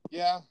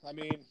 I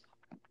mean,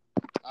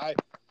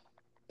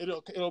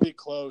 it'll be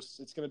close.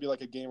 It's going to be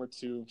like a game or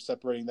two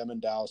separating them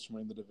and Dallas from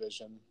winning the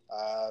division.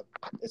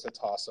 It's a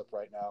toss-up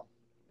right now.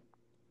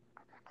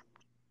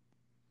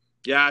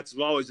 Yeah, it's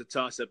always a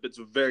toss-up. It's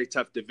a very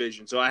tough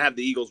division. So I have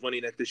the Eagles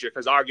winning it this year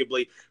because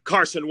arguably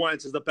Carson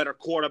Wentz is the better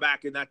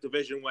quarterback in that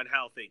division when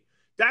healthy.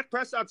 Dak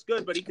Prescott's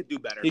good, but he could do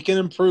better. He can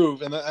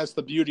improve, and that's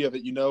the beauty of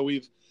it.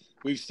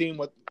 We've seen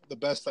what the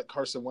best that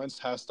Carson Wentz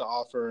has to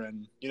offer,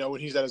 and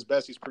when he's at his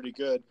best, he's pretty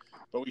good.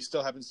 But we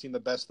still haven't seen the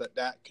best that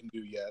Dak can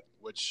do yet,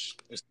 which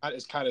is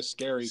kind of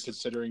scary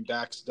considering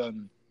Dak's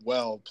done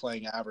well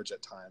playing average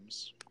at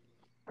times.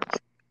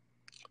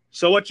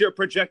 So what's your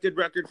projected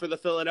record for the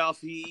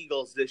Philadelphia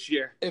Eagles this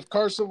year? If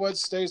Carson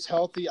Wentz stays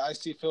healthy, I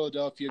see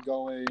Philadelphia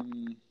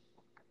going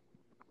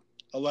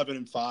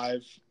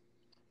 11-5.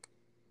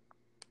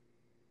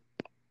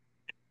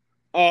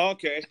 Oh,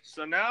 okay.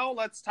 So now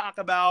let's talk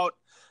about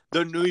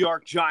the New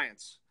York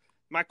Giants.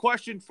 my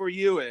question for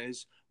you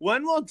is,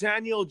 when will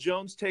Daniel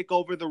Jones take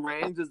over the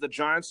reins as the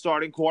Giants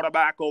starting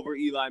quarterback over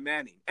Eli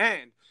Manning?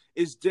 And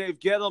is Dave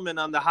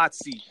Gettleman on the hot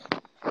seat?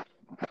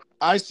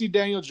 I see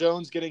Daniel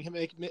Jones getting him.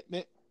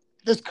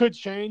 This could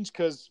change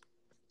because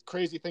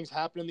crazy things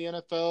happen in the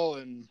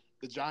NFL, and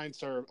the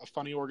Giants are a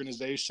funny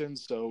organization,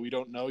 so we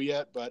don't know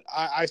yet. But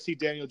I see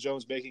Daniel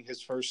Jones making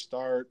his first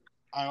start.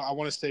 I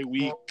want to say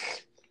week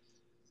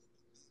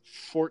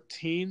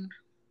 14,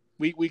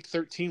 week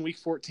 13, week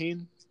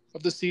 14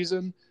 of the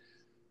season.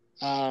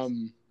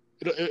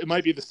 It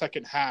might be the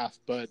second half,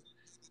 but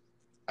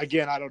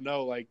again, I don't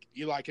know. Like,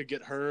 Eli could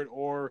get hurt,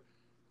 or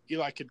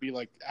Eli could be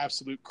like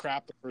absolute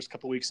crap the first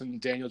couple weeks,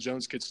 and Daniel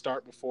Jones could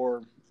start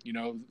before,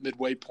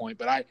 midway point.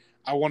 But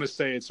I want to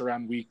say it's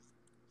around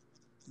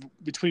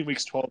between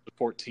weeks 12 to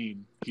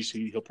 14.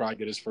 He'll probably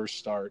get his first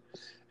start.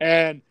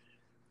 And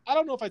I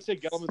don't know if I'd say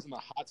Gettleman's in the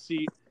hot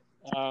seat.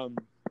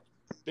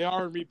 They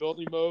are in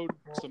rebuilding mode,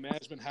 so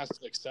management has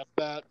to accept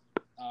that.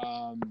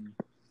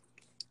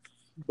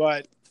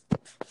 But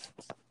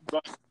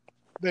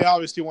they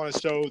obviously want to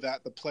show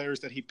that the players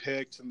that he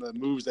picked and the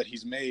moves that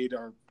he's made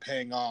are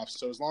paying off.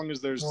 So as long as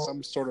there's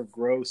some sort of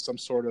growth, some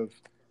sort of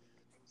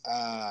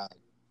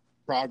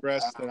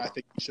progress, then I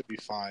think he should be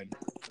fine.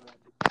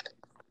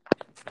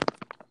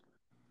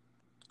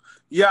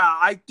 Yeah,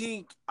 I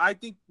think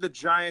the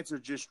Giants are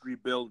just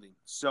rebuilding.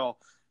 So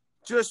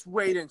just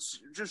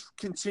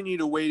continue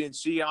to wait and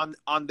see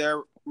on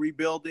their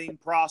rebuilding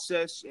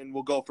process, and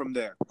we'll go from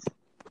there.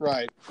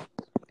 Right.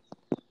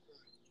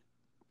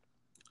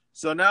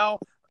 So now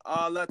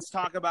let's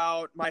talk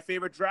about my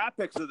favorite draft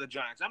picks of the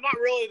Giants. I'm not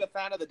really the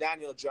fan of the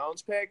Daniel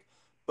Jones pick,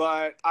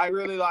 but I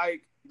really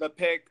like the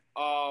pick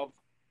of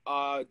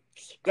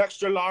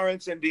Dexter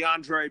Lawrence and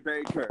DeAndre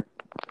Baker.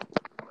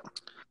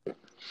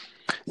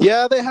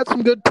 Yeah, they had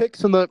some good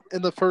picks in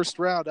the first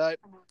round. I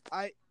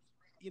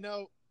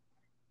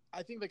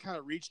think they kind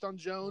of reached on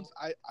Jones.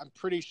 I'm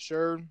pretty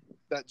sure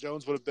that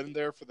Jones would have been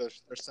there for their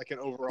second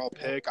overall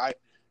pick. I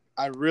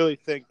really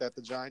think that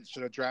the Giants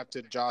should have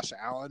drafted Josh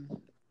Allen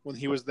when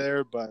he was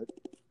there, but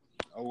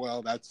oh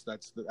well, that's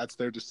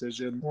their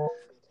decision.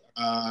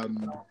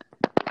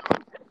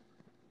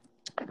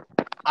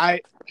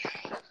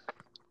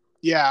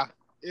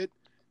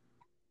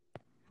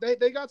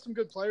 They got some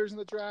good players in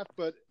the draft,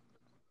 but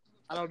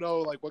I don't know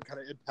like what kind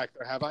of impact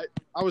they have. I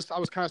was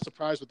kind of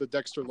surprised with the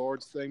Dexter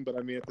Lawrence thing, but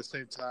I mean at the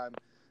same time,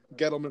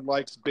 Gettleman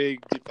likes big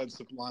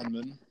defensive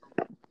linemen.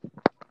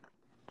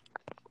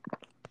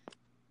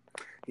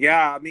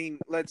 Yeah, I mean,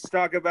 let's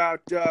talk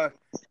about now.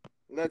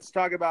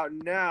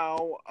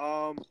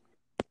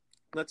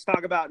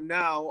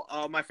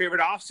 My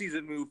favorite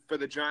offseason move for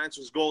the Giants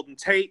was Golden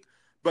Tate,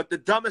 but the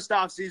dumbest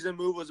offseason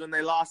move was when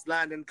they lost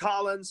Landon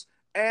Collins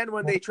and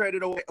when they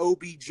traded away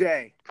OBJ.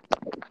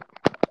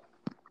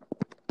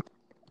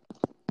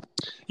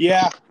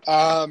 Yeah,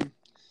 I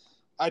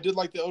did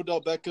like the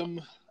Odell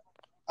Beckham.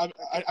 I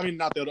mean,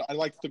 not the Odell. I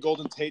liked the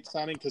Golden Tate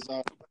signing because,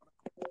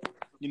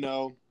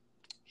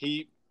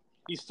 he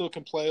still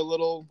can play a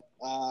little.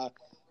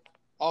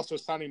 Also,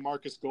 signing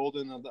Marcus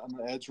Golden on the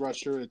edge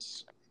rusher,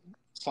 it's a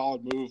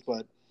solid move.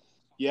 But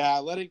yeah,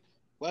 letting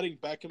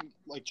Beckham,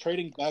 like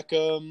trading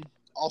Beckham,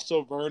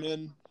 also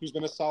Vernon, who's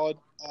been a solid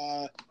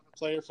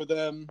player for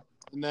them,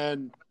 and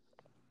then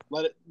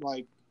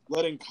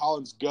letting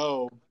Collins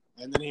go.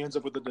 And then he ends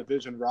up with a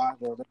division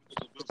rival.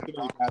 That's going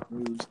to be bad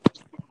news.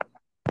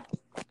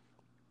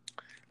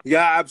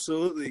 Yeah,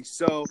 absolutely.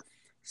 So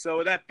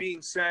with that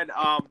being said,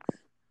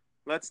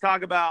 let's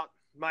talk about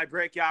my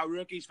breakout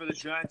rookies for the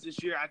Giants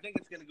this year. I think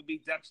it's going to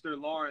be Dexter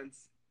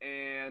Lawrence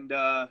and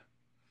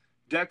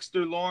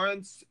Dexter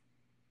Lawrence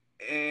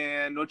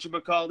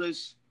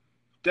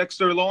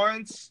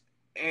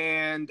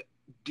and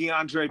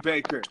DeAndre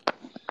Baker.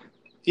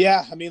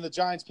 Yeah, I mean, the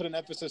Giants put an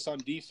emphasis on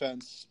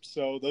defense,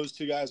 so those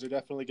two guys are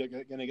definitely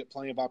going to get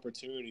plenty of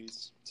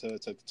opportunities to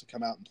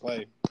come out and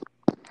play.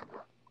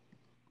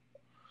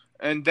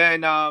 And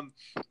then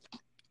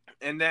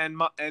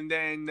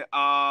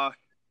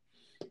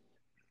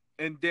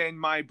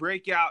my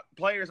breakout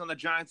players on the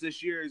Giants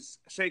this year is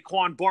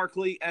Saquon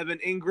Barkley, Evan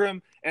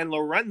Ingram, and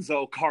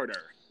Lorenzo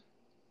Carter.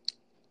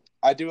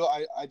 I did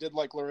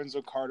like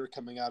Lorenzo Carter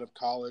coming out of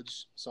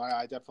college, so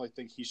I definitely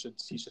think he should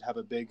have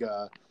a big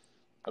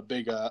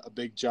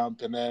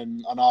jump. And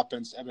then on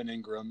offense, Evan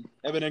Ingram.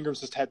 Evan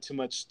Ingram's just had too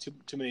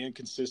many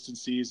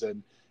inconsistencies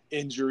and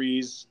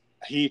injuries.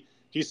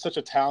 He's such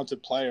a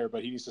talented player,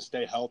 but he needs to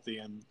stay healthy.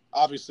 And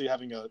obviously,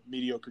 having a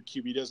mediocre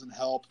QB doesn't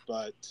help.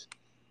 But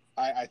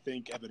I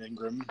think Evan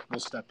Ingram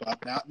will step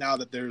up now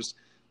that there's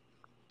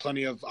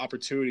plenty of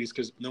opportunities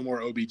because no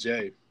more OBJ.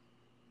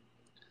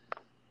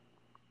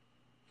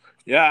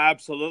 Yeah,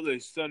 absolutely.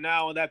 So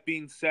now, with that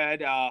being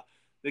said,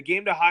 the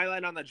game to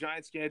highlight on the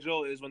Giants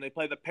schedule is when they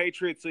play the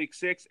Patriots Week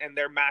 6 and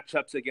their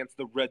matchups against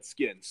the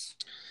Redskins.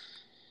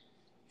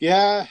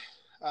 Yeah,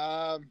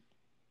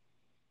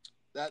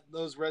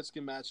 those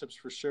Redskin matchups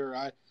for sure.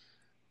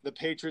 The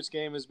Patriots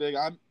game is big.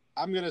 I'm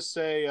gonna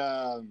say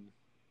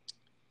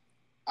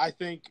I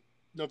think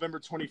November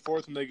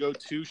 24th when they go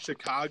to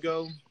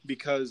Chicago,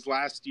 because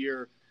last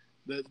year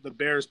the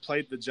Bears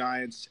played the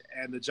Giants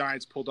and the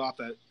Giants pulled off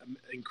that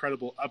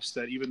incredible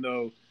upset, even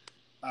though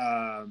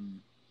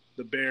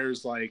the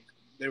Bears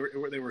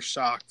they were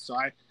shocked. So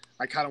I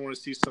kind of want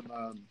to see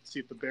see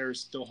if the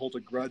Bears still hold a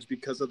grudge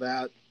because of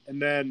that.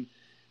 And then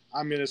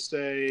I'm going to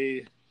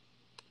say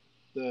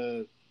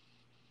the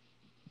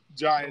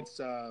Giants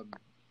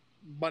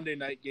Monday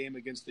night game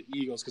against the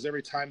Eagles, because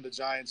every time the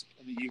Giants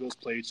and the Eagles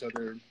play each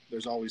other,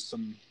 there's always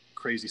some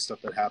crazy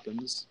stuff that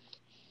happens.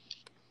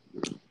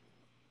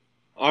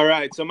 All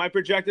right, so my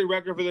projected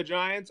record for the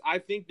Giants, I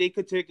think they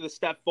could take a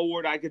step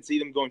forward. I could see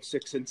them going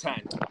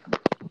 6-10.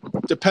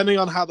 Depending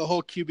on how the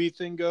whole QB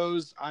thing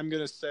goes, I'm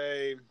going to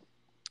say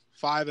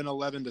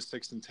 5-11 to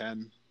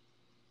 6-10.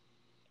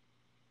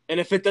 And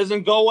if it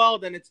doesn't go well,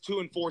 then it's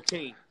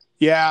 2-14.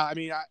 Yeah, I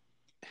mean,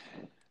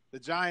 the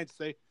Giants,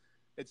 they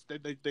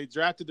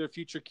drafted their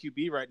future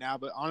QB right now,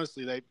 but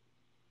honestly,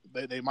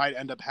 they might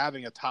end up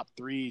having a top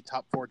 3,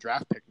 top 4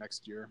 draft pick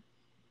next year.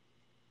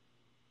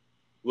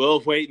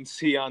 We'll wait and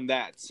see on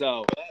that.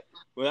 So,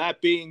 with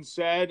that being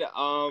said,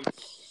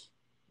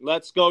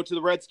 let's go to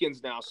the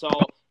Redskins now. So,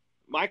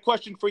 my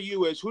question for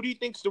you is, who do you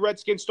think is the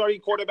Redskins starting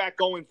quarterback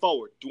going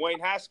forward? Dwayne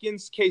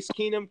Haskins, Case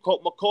Keenum,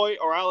 Colt McCoy,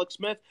 or Alex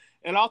Smith?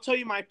 And I'll tell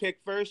you my pick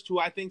first, who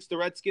I think is the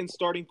Redskins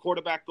starting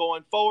quarterback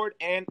going forward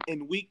and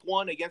in week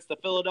 1 against the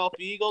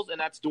Philadelphia Eagles, and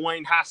that's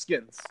Dwayne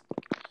Haskins.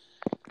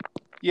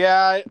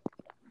 Yeah,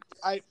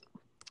 I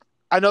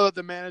know that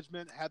the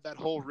management had that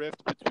whole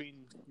rift between,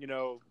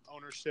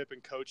 ownership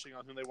and coaching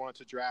on whom they wanted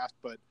to draft,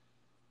 but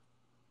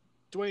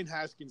Dwayne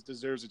Haskins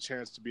deserves a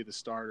chance to be the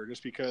starter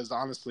just because,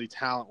 honestly,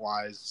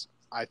 talent-wise,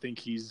 I think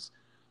he's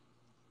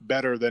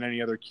better than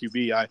any other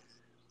QB.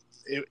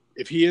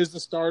 If he is the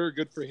starter,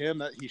 good for him.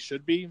 That he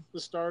should be the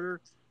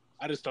starter.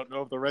 I just don't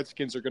know if the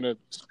Redskins are going to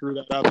screw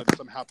that up and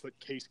somehow put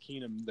Case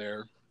Keenum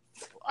there.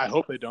 I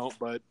hope they don't,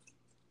 but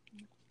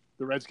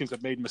the Redskins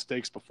have made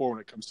mistakes before when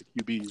it comes to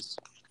QBs.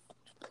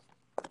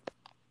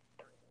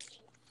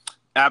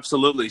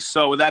 Absolutely.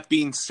 So with that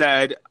being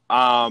said,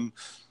 now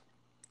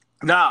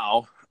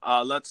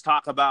let's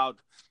talk about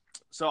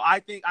 – so I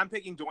think I'm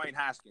picking Dwayne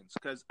Haskins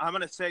because I'm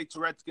going to say to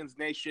Redskins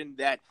Nation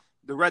that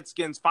the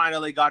Redskins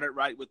finally got it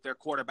right with their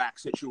quarterback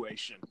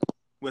situation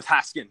with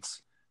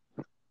Haskins,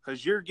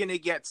 because you're going to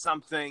get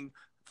something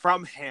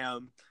from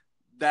him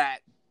that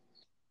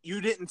you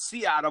didn't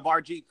see out of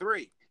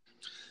RG3.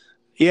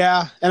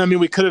 Yeah, and I mean,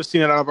 we could have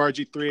seen it out of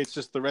RG3. It's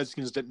just the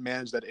Redskins didn't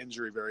manage that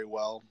injury very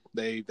well.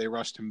 They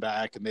rushed him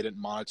back, and they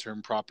didn't monitor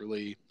him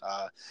properly.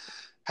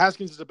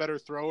 Haskins is a better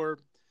thrower,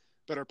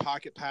 better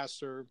pocket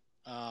passer.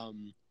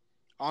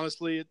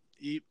 Honestly,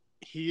 he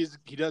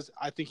does.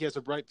 I think he has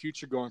a bright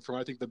future going for him.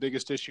 I think the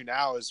biggest issue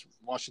now is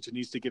Washington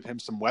needs to give him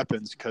some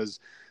weapons because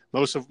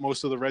most of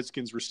the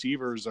Redskins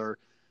receivers are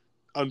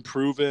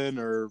unproven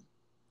or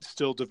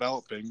still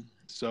developing.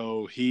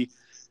 So he's.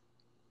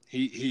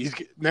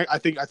 I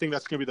think that's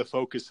going to be the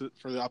focus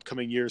for the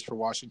upcoming years for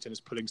Washington is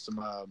putting some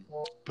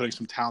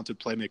talented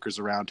playmakers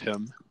around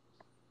him.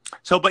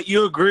 So, but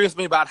you agree with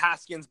me about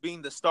Haskins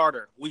being the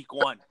starter week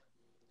 1?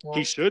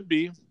 He should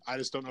be. I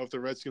just don't know if the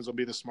Redskins will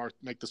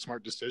make the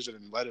smart decision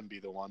and let him be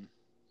the one.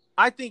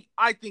 I think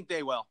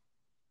they will.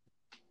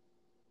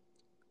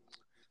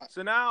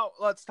 So now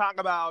let's talk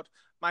about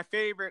my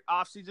favorite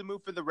offseason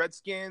move for the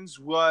Redskins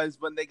was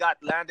when they got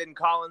Landon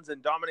Collins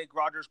and Dominic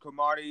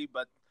Rodgers-Cromartie,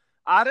 but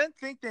I didn't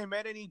think they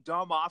made any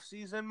dumb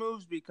offseason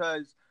moves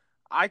because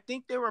I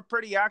think they were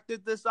pretty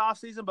active this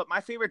offseason. But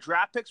my favorite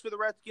draft picks for the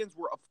Redskins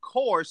were, of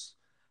course,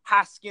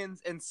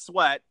 Haskins and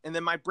Sweat. And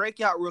then my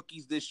breakout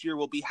rookies this year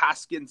will be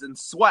Haskins and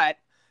Sweat.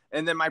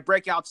 And then my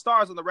breakout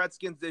stars on the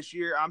Redskins this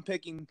year, I'm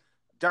picking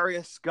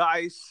Darius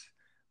Geis,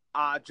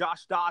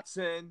 Josh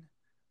Dotson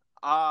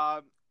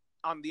on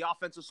the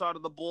offensive side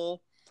of the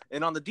ball.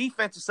 And on the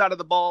defensive side of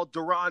the ball,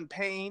 Daron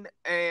Payne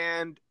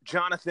and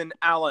Jonathan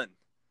Allen.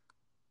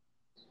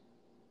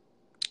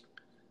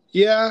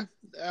 Yeah,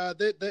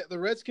 the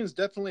Redskins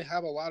definitely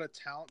have a lot of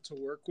talent to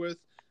work with.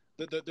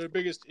 Their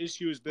biggest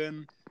issue has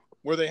been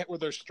where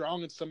they're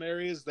strong in some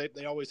areas,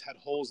 they always had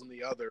holes in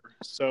the other.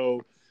 So,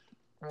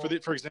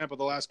 for example,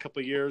 the last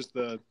couple of years,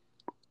 the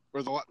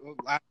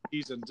last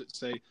season,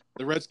 say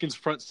the Redskins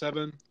front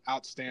seven,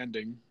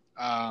 outstanding.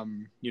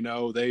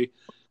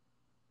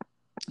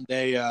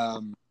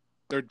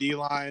 Their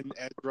D-line,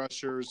 edge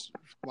rushers,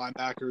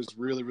 linebackers,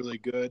 really, really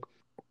good.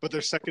 But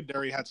their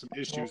secondary had some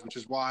issues, which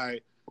is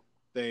why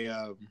they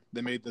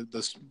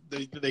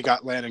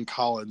got Landon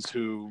Collins,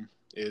 who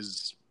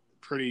is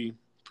pretty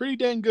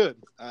dang good,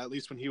 at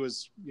least when he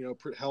was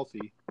pretty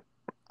healthy.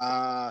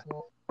 I'm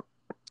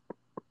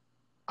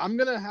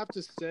gonna have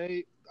to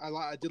say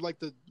I did like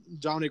the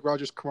Dominic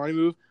Rodgers-Cromartie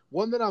move.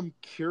 One that I'm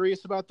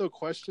curious about though,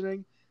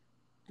 questioning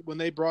when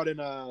they brought in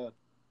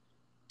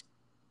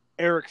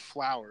Eric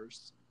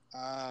Flowers.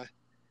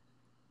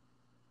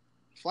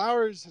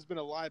 Flowers has been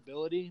a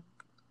liability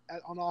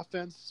on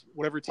offense,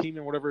 whatever team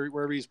and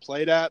wherever he's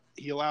played at.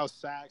 He allows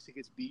sacks, he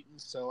gets beaten.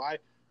 So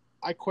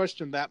I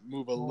question that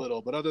move a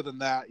little, but other than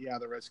that, yeah,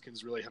 the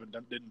Redskins really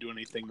didn't do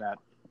anything that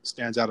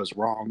stands out as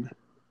wrong.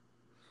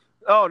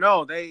 Oh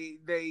no, they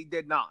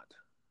did not.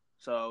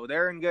 So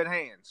they're in good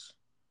hands.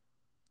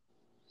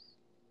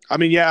 I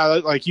mean, yeah,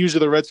 like usually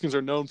the Redskins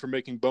are known for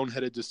making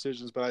boneheaded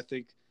decisions, but I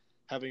think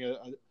having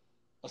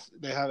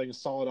having a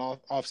solid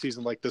off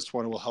season like this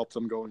one will help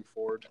them going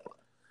forward.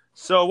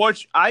 So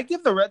I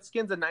give the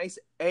Redskins a nice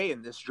A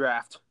in this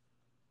draft.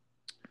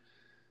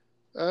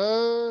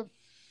 Well,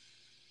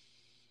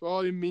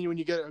 I mean, when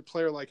you get a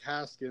player like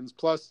Haskins,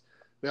 plus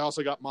they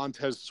also got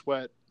Montez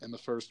Sweat in the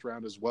first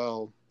round as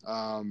well.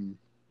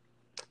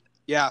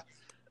 Yeah,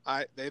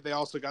 they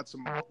also got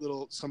some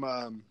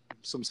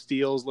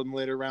steals in the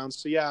later rounds.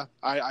 So yeah,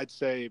 I'd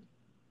say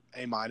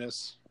A-.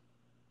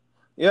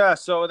 Yeah.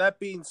 So with that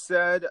being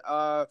said,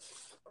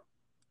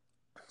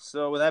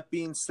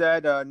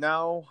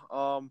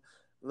 now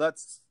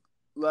let's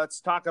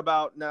talk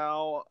about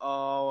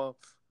now.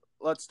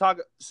 Let's talk.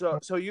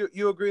 So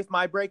you agree with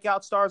my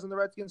breakout stars in the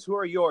Redskins? Who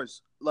are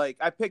yours? Like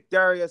I picked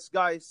Darius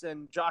Geis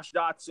and Josh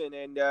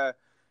Dotson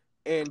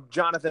and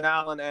Jonathan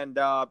Allen and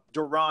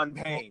Daron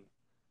Payne.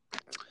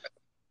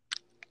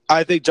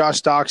 I think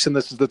Josh Doxson,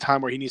 this is the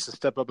time where he needs to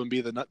step up and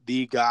be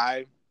the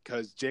guy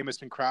because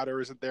Jamison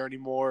Crowder isn't there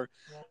anymore.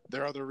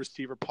 Their other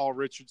receiver, Paul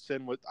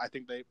Richardson,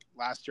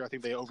 last year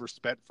they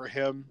overspent for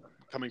him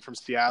coming from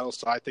Seattle.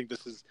 So I think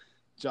this is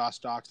Josh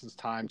Doxson's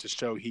time to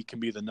show he can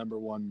be the number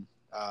one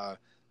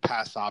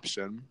pass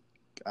option.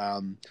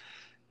 And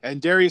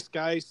Darius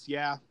Geis,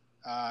 yeah,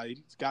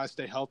 he's got to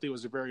stay healthy. It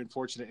was a very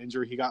unfortunate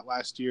injury he got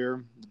last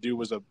year. The dude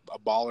was a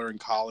baller in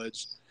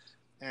college.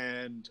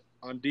 And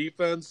on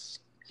defense,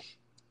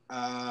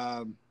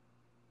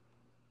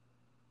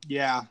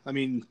 yeah, I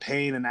mean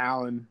Payne and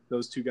Allen,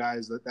 those two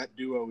guys, that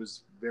duo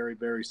is very,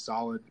 very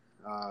solid.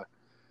 I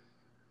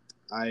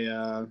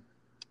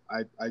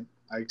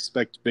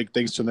expect big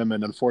things from them,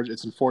 and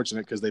it's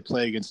unfortunate because they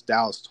play against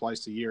Dallas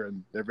twice a year,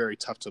 and they're very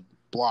tough to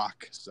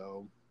block.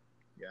 So,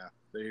 yeah,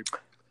 they're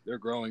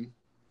growing.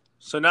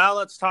 So now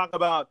let's talk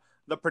about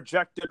the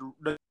projected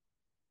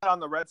on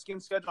the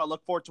Redskins schedule. I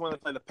look forward to when they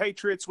play the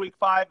Patriots Week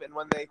 5 and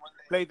when they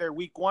play their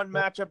Week 1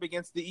 matchup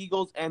against the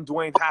Eagles and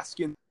Dwayne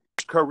Haskins'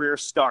 career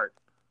start.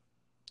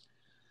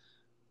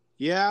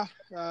 Yeah,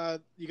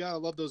 you gotta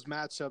love those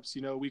matchups.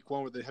 Week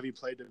 1 with the heavy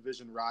play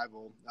division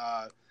rival.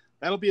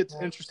 That'll be an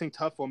interesting,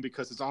 tough one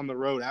because it's on the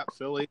road at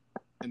Philly,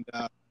 and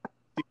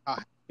see how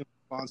he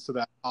responds to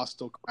that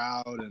hostile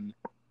crowd and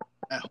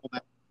that whole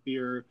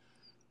atmosphere.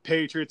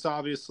 Patriots,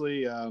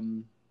 obviously,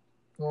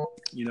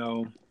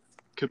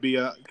 could be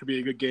a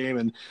good game,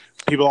 and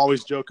people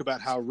always joke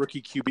about how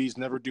rookie QBs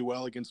never do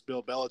well against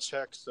Bill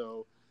Belichick.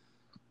 So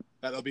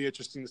that'll be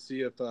interesting to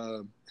see if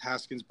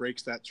Haskins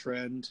breaks that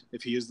trend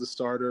if he is the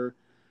starter.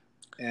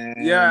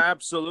 And yeah,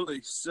 absolutely.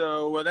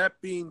 So with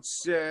that being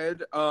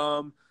said,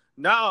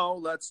 now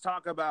let's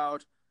talk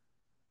about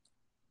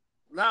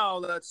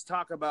the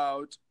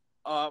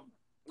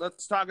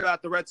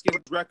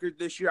Redskins record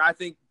this year.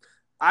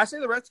 I say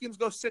the Redskins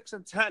go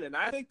 6-10, and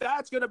I think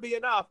that's going to be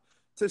enough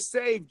to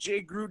save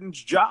Jay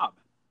Gruden's job.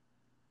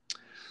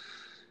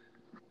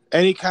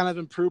 Any kind of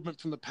improvement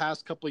from the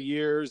past couple of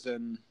years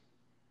and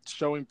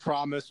showing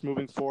promise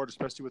moving forward,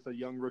 especially with a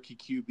young rookie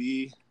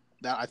QB,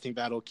 I think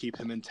that'll keep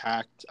him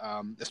intact.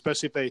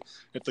 Especially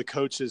if the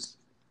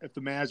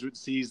management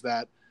sees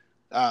that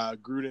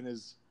Gruden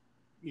is,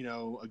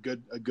 a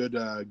good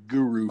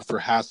guru for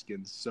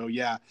Haskins. So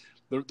yeah,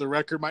 the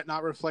record might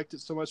not reflect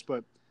it so much,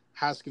 but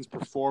Haskins'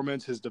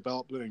 performance, his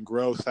development and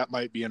growth, that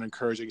might be an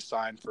encouraging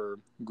sign for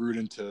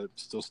Gruden to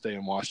still stay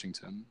in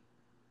Washington.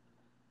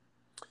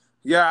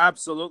 Yeah,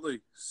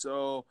 absolutely.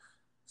 So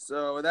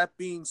with that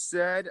being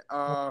said,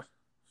 now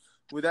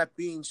what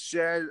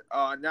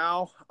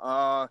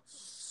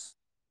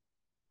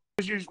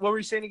were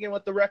you saying again?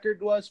 What the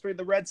record was for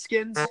the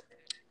Redskins?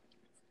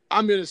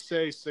 I'm gonna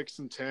say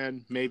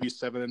 6-10, maybe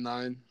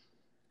 7-9.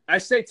 I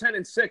say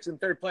 10-6 in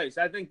third place.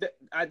 I think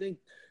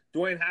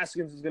Dwayne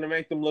Haskins is going to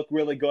make them look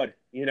really good.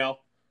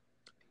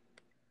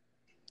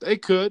 They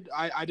could.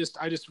 I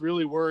just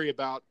really worry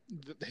about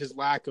his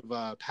lack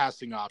of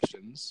passing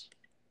options,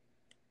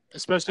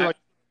 especially like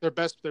their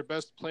best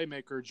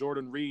playmaker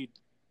Jordan Reed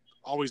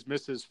always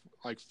misses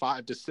like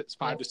 5 to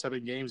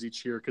 7 games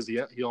each year because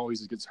he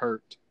always gets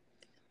hurt.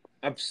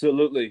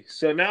 Absolutely.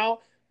 So now,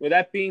 with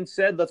that being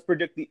said, let's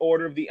predict the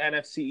order of the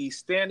NFC East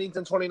standings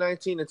in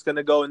 2019. It's going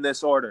to go in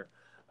this order.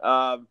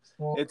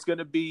 It's going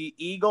to be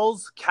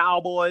Eagles,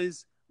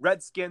 Cowboys,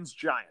 Redskins,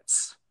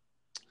 Giants.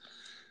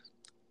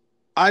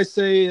 I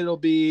say it'll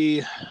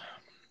be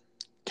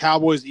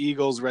Cowboys,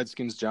 Eagles,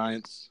 Redskins,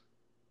 Giants.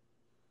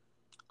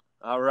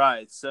 All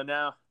right. So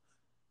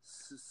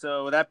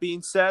with that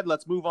being said,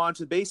 let's move on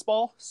to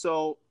baseball.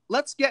 So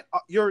let's get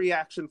your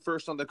reaction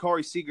first on the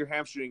Corey Seager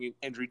hamstring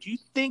injury. Do you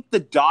think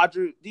this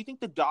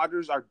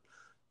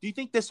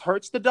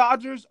hurts the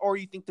Dodgers, or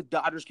do you think the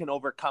Dodgers can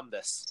overcome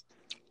this?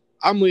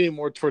 I'm leaning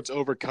more towards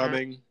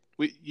overcoming.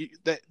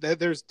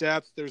 There's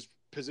depth, there's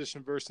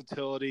position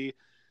versatility.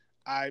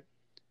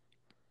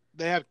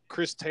 they have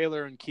Chris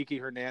Taylor and Kiki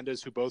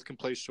Hernandez, who both can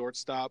play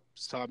shortstop.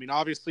 So, I mean,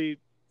 obviously,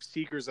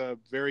 Seager's a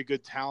very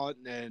good talent,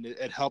 and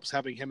it helps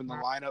having him in the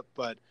lineup,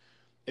 but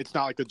it's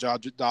not like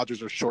the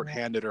Dodgers are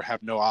shorthanded or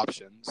have no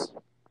options.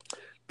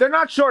 They're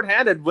not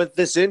shorthanded with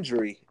this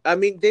injury. I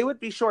mean, they would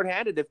be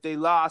shorthanded if they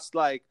lost,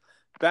 like,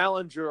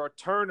 Ballinger or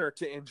Turner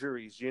to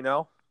injuries, you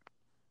know?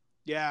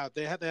 Yeah,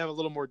 they have a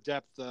little more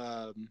depth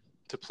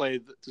to play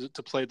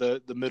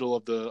the middle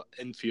of the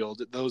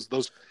infield.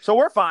 Those. So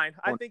we're fine.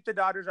 I think the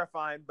Dodgers are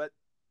fine, but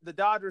the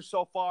Dodgers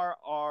so far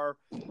are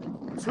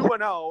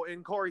 2-0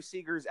 in Corey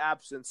Seager's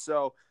absence.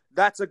 So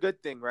that's a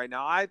good thing right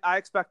now. I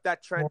expect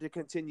that trend to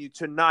continue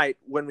tonight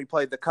when we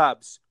play the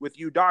Cubs with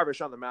Yu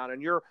Darvish on the mound.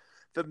 And you're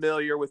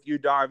familiar with Yu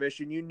Darvish,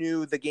 and you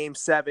knew the Game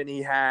 7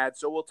 he had.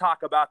 So we'll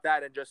talk about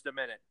that in just a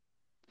minute.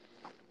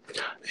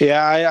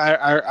 Yeah,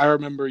 I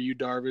remember Yu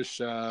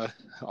Darvish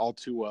all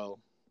too well.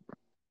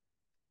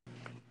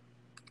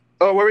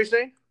 Oh, what were you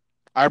saying?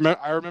 I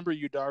remember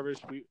Yu Darvish.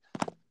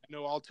 I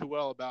know all too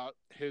well about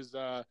his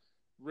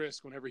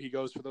risk whenever he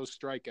goes for those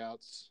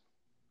strikeouts.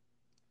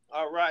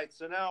 All right.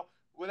 So now,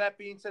 with that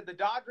being said, the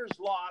Dodgers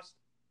lost.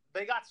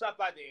 They got swept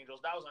by the Angels.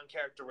 That was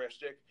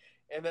uncharacteristic.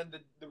 And then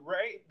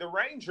the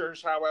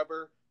Rangers,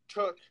 however,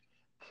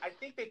 I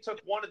think they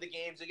took one of the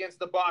games against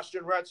the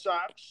Boston Red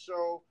Sox.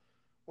 So,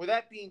 with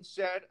that being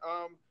said,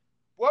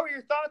 what were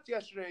your thoughts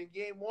yesterday in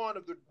Game 1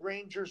 of the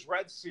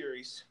Rangers-Reds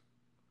series?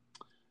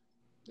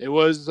 It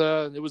was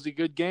a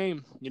good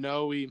game. You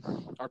know,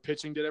 our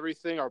pitching did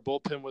everything. Our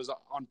bullpen was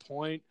on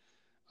point.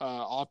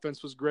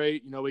 Offense was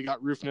great. You know, we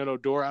got Rougned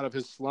Odor out of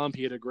his slump.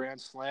 He had a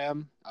grand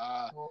slam.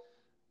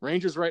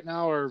 Rangers right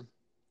now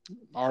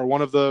are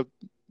one of the,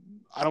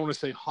 I don't want to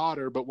say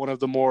hotter, but one of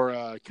the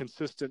more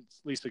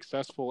consistently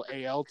successful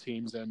AL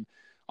teams. And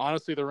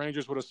honestly, the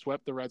Rangers would have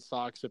swept the Red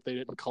Sox if they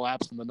didn't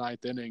collapse in the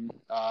ninth inning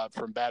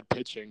from bad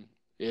pitching.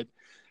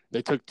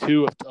 They took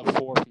 2 of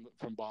 4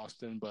 from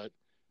Boston, but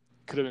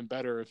could have been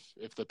better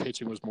if the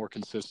pitching was more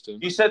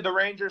consistent. You said the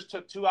Rangers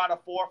took 2 out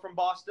of 4 from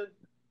Boston?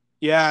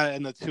 Yeah,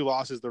 and the 2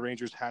 losses the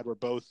Rangers had were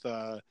both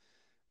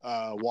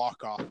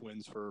walk-off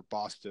wins for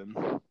Boston.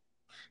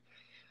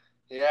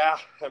 Yeah,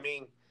 I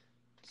mean,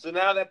 so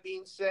now that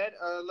being said,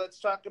 let's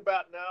talk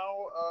about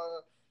now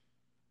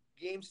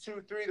Games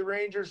 2, 3, the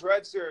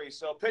Rangers-Red Series.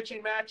 So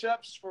pitching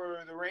matchups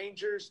for the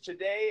Rangers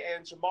today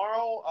and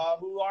tomorrow,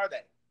 who are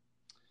they?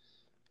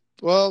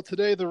 Well,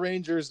 today the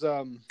Rangers,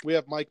 we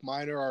have Mike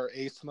Minor, our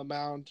ace on the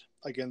mound,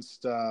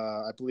 against,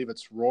 I believe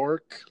it's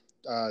Rourke.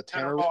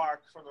 Tanner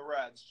Rourke from the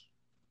Reds.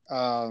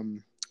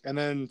 And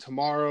then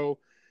tomorrow,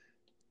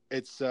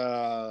 it's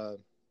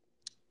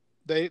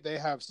they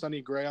have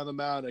Sonny Gray on the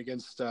mound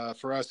against,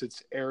 for us,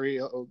 it's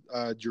Ariel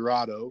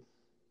Jurado.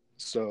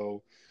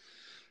 So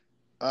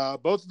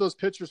both of those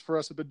pitchers for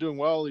us have been doing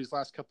well these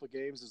last couple of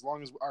games. As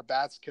long as our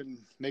bats can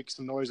make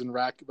some noise and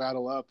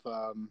rattle up,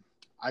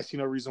 I see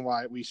no reason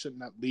why we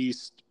shouldn't at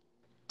least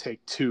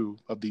take 2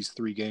 of these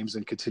 3 games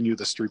and continue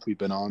the streak we've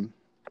been on.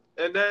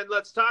 And then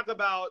let's talk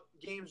about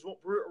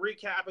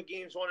recap of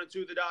Games 1 and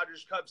 2 of the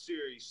Dodgers-Cubs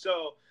series.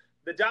 So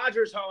the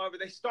Dodgers, however,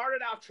 they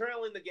started out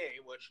trailing the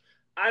game, which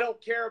I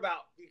don't care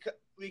about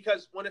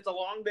because when it's a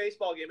long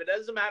baseball game, it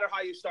doesn't matter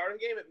how you start a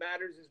game. It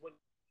matters is when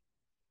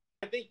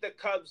 – I think the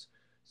Cubs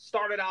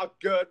started out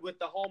good with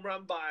the home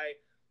run by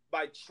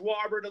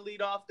Schwarber to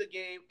lead off the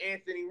game.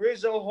 Anthony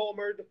Rizzo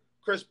homered.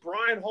 Chris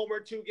Bryant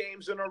homered 2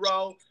 games in a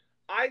row.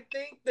 I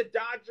think the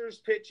Dodgers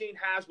pitching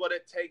has what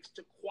it takes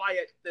to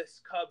quiet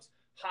this Cubs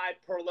high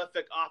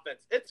prolific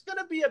offense. It's going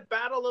to be it's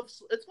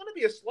going to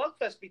be a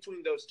slugfest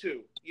between those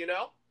 2, you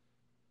know?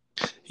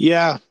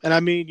 Yeah. And I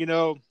mean, you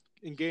know,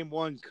 in Game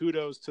 1,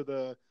 kudos to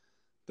the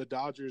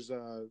Dodgers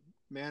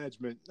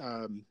management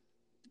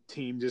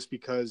team, just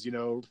because, you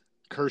know,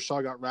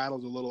 Kershaw got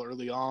rattled a little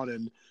early on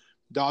and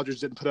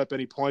Dodgers didn't put up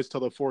any points till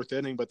the 4th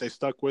inning, but they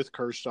stuck with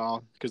Kershaw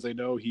because they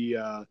know he,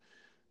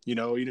 you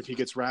know, even if he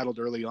gets rattled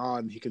early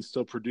on, he can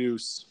still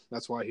produce.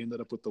 That's why he ended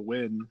up with the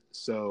win.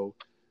 So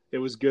it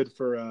was good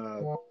for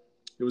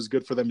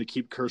them to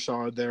keep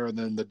Kershaw in there, and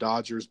then the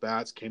Dodgers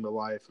bats came to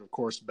life. And of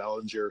course,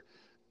 Bellinger.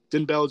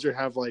 Didn't Bellinger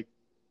have like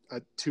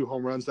 2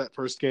 home runs that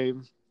first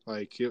game?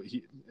 Like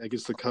he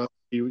against the Cubs,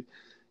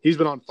 he's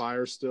been on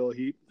fire still.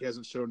 He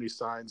hasn't shown any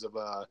signs of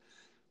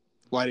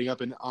lighting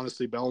up. And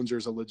honestly,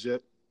 Bellinger's a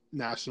legit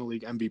National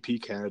League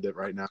MVP candidate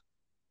right now.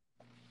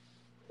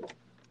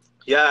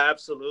 Yeah,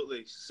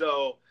 absolutely.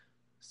 So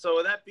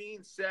with that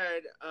being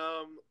said,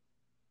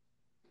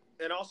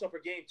 and also for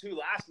Game 2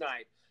 last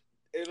night,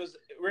 it was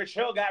Rich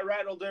Hill got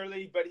rattled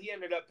early, but he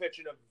ended up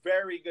pitching a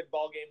very good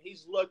ball game.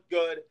 He's looked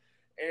good,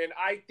 and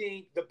I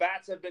think the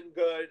bats have been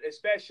good,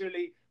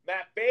 especially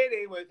Matt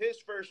Beatty with his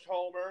first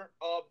homer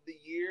of the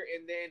year,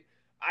 and then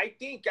I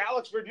think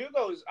Alex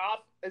Verdugo is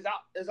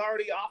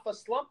already off a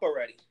slump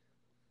already.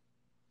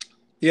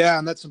 Yeah,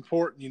 and that's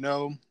important, you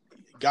know,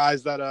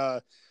 guys that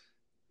have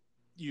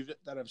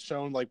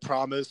shown like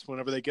promise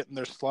whenever they get in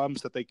their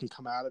slumps that they can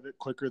come out of it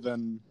quicker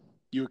than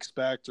you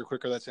expect or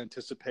quicker that's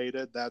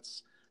anticipated.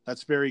 That's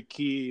very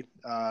key,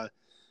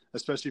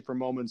 especially for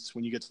moments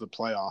when you get to the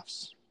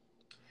playoffs.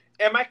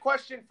 And my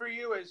question for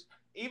you is,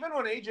 even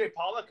when A.J.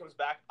 Pollock comes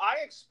back, I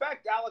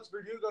expect Alex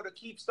Verdugo to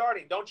keep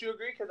starting. Don't you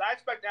agree? Because I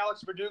expect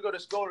Alex Verdugo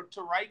to go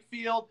to right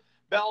field,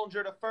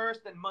 Bellinger to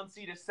first, and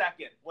Muncy to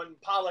second when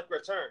Pollock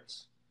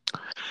returns.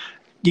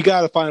 You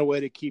got to find a way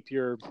to keep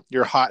your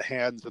hot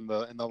hands in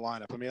the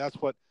lineup. I mean, that's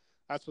what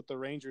the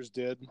Rangers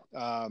did.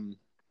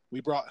 We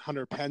brought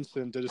Hunter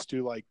Penson to just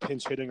do like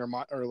pinch hitting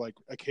or like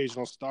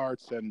occasional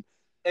starts and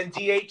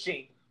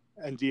DHing.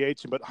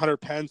 But Hunter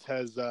Pence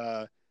has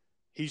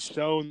he's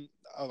shown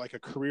like a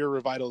career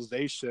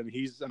revitalization.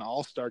 He's an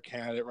all-star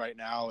candidate right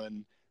now,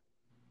 and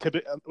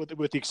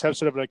with the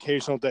exception of an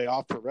occasional day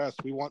off for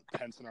rest, we want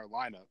Pence in our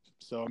lineup.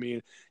 So I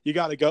mean, you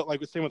got to go like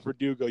the same with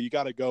Verdugo. You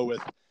got to go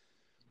with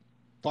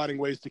finding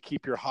ways to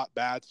keep your hot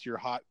bats, your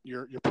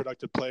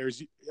productive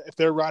players. If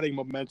they're riding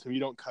momentum, you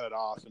don't cut it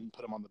off and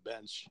put them on the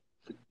bench.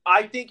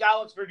 I think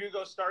Alex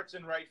Verdugo starts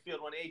in right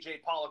field when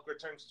A.J. Pollock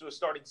returns to a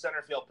starting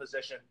center field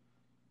position.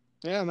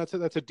 Yeah, and that's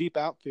a deep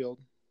outfield.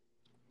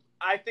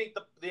 I think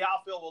the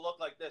outfield will look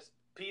like this: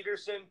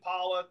 Peterson,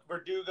 Pollock,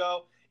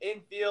 Verdugo,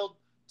 infield,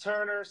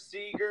 Turner,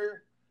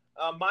 Seager,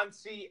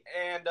 Muncy,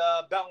 and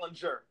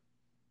Bellinger.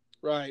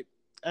 Right.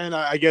 And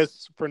I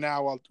guess for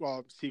now,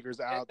 while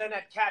Seager's out. And then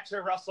at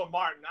catcher, Russell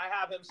Martin. I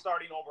have him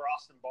starting over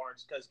Austin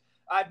Barnes because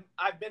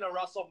I've been a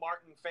Russell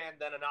Martin fan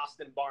than an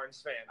Austin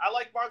Barnes fan. I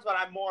like Barnes, but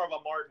I'm more of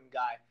a Martin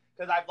guy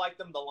because I've liked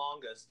him the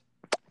longest.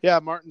 Yeah,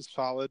 Martin's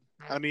solid.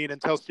 I mean,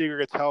 until Seager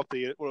gets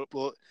healthy,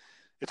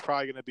 it's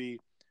probably going to be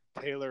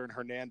Taylor and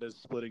Hernandez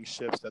splitting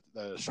shifts at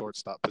the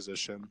shortstop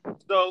position.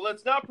 So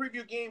let's now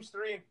preview games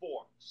 3 and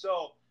 4.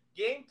 So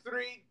game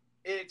 3,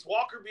 it's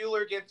Walker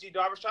Buehler against Yu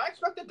Darvish. I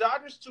expect the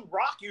Dodgers to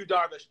rock Yu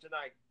Darvish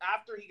tonight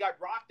after he got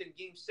rocked in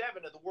game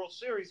 7 of the World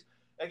Series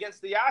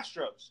against the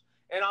Astros.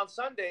 And on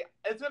Sunday,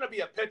 it's going to be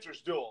a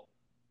pitcher's duel.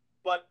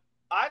 But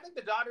I think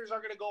the Dodgers are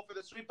going to go for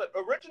the sweep. But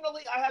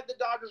originally, I had the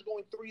Dodgers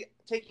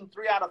taking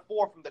 3 out of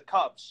 4 from the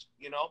Cubs,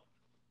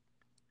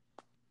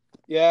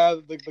 Yeah,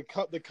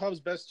 the Cubs'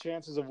 best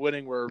chances of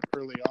winning were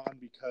early on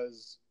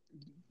because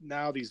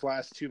now these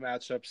last 2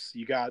 matchups,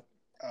 you got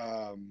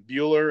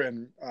Buehler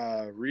and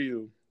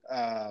Ryu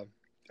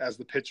as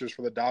the pitchers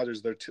for the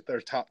Dodgers.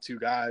 They're top 2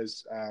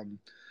 guys.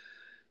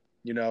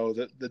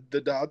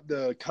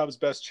 The Cubs'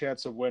 best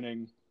chance of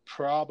winning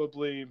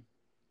probably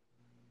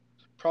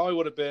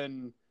would have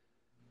been.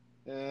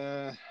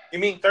 You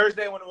mean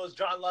Thursday when it was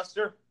John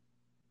Lester?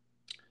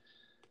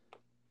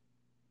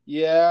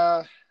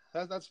 Yeah,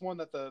 that's one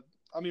that but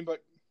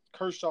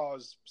Kershaw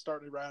is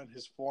starting around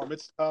his form.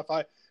 It's tough.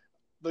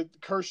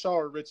 Kershaw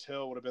or Rich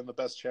Hill would have been the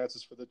best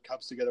chances for the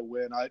Cubs to get a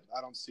win. I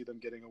don't see them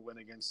getting a win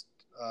against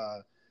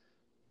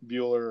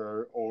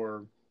Buehler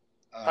or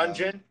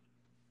Hunjin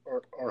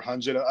or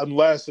Hunjin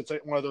unless it's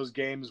like one of those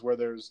games where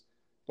there's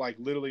like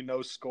literally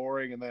no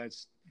scoring and then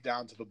it's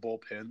down to the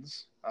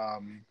bullpens.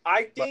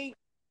 I think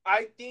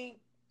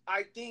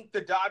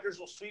the Dodgers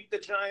will sweep the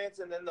Giants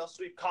and then they'll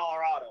sweep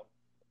Colorado.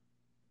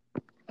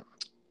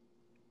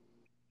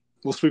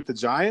 We'll sweep the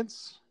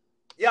Giants?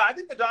 Yeah, I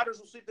think the Dodgers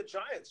will sweep the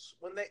Giants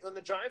when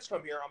the Giants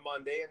come here on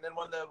Monday and then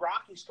when the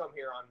Rockies come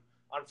here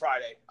on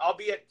Friday. I'll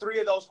be at 3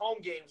 of those home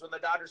games when the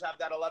Dodgers have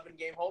that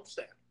 11-game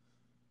homestand.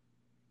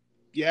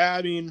 Yeah,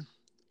 I mean,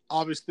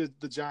 obviously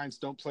the Giants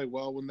don't play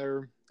well when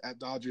they're at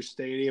Dodger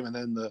Stadium, and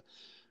then the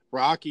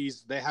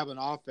Rockies, they have an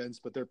offense,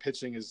 but their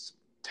pitching is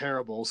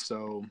terrible,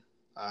 so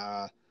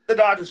the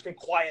Dodgers can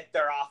quiet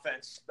their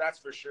offense, that's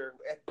for sure,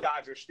 at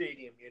Dodger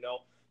Stadium,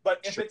 But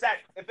if sure. it's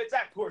at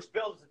Coors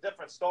Field, it's a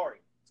different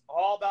story. It's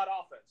all about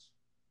offense.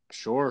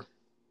 Sure.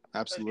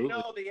 Absolutely.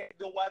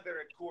 The weather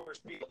at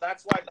Coors Field.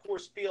 That's why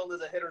Coors Field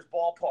is a hitter's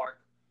ballpark.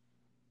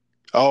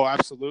 Oh,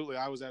 absolutely.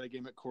 I was at a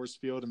game at Coors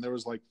Field, and there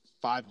was like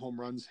 5 home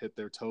runs hit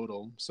there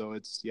total. So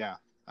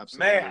absolutely.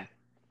 Man,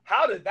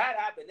 how did that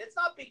happen? It's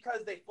not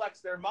because they flex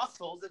their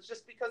muscles. It's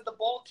just because the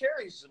ball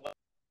carries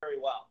very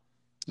well.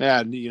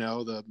 Yeah,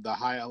 the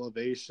high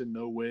elevation,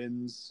 no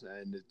winds,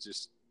 and it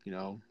just,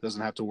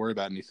 doesn't have to worry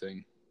about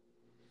anything.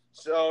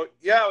 So,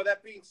 yeah, with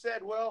that being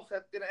said, Will,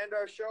 that's going to end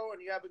our show,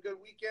 and you have a good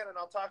weekend, and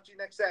I'll talk to you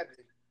next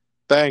Saturday.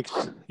 Thanks.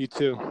 You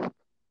too.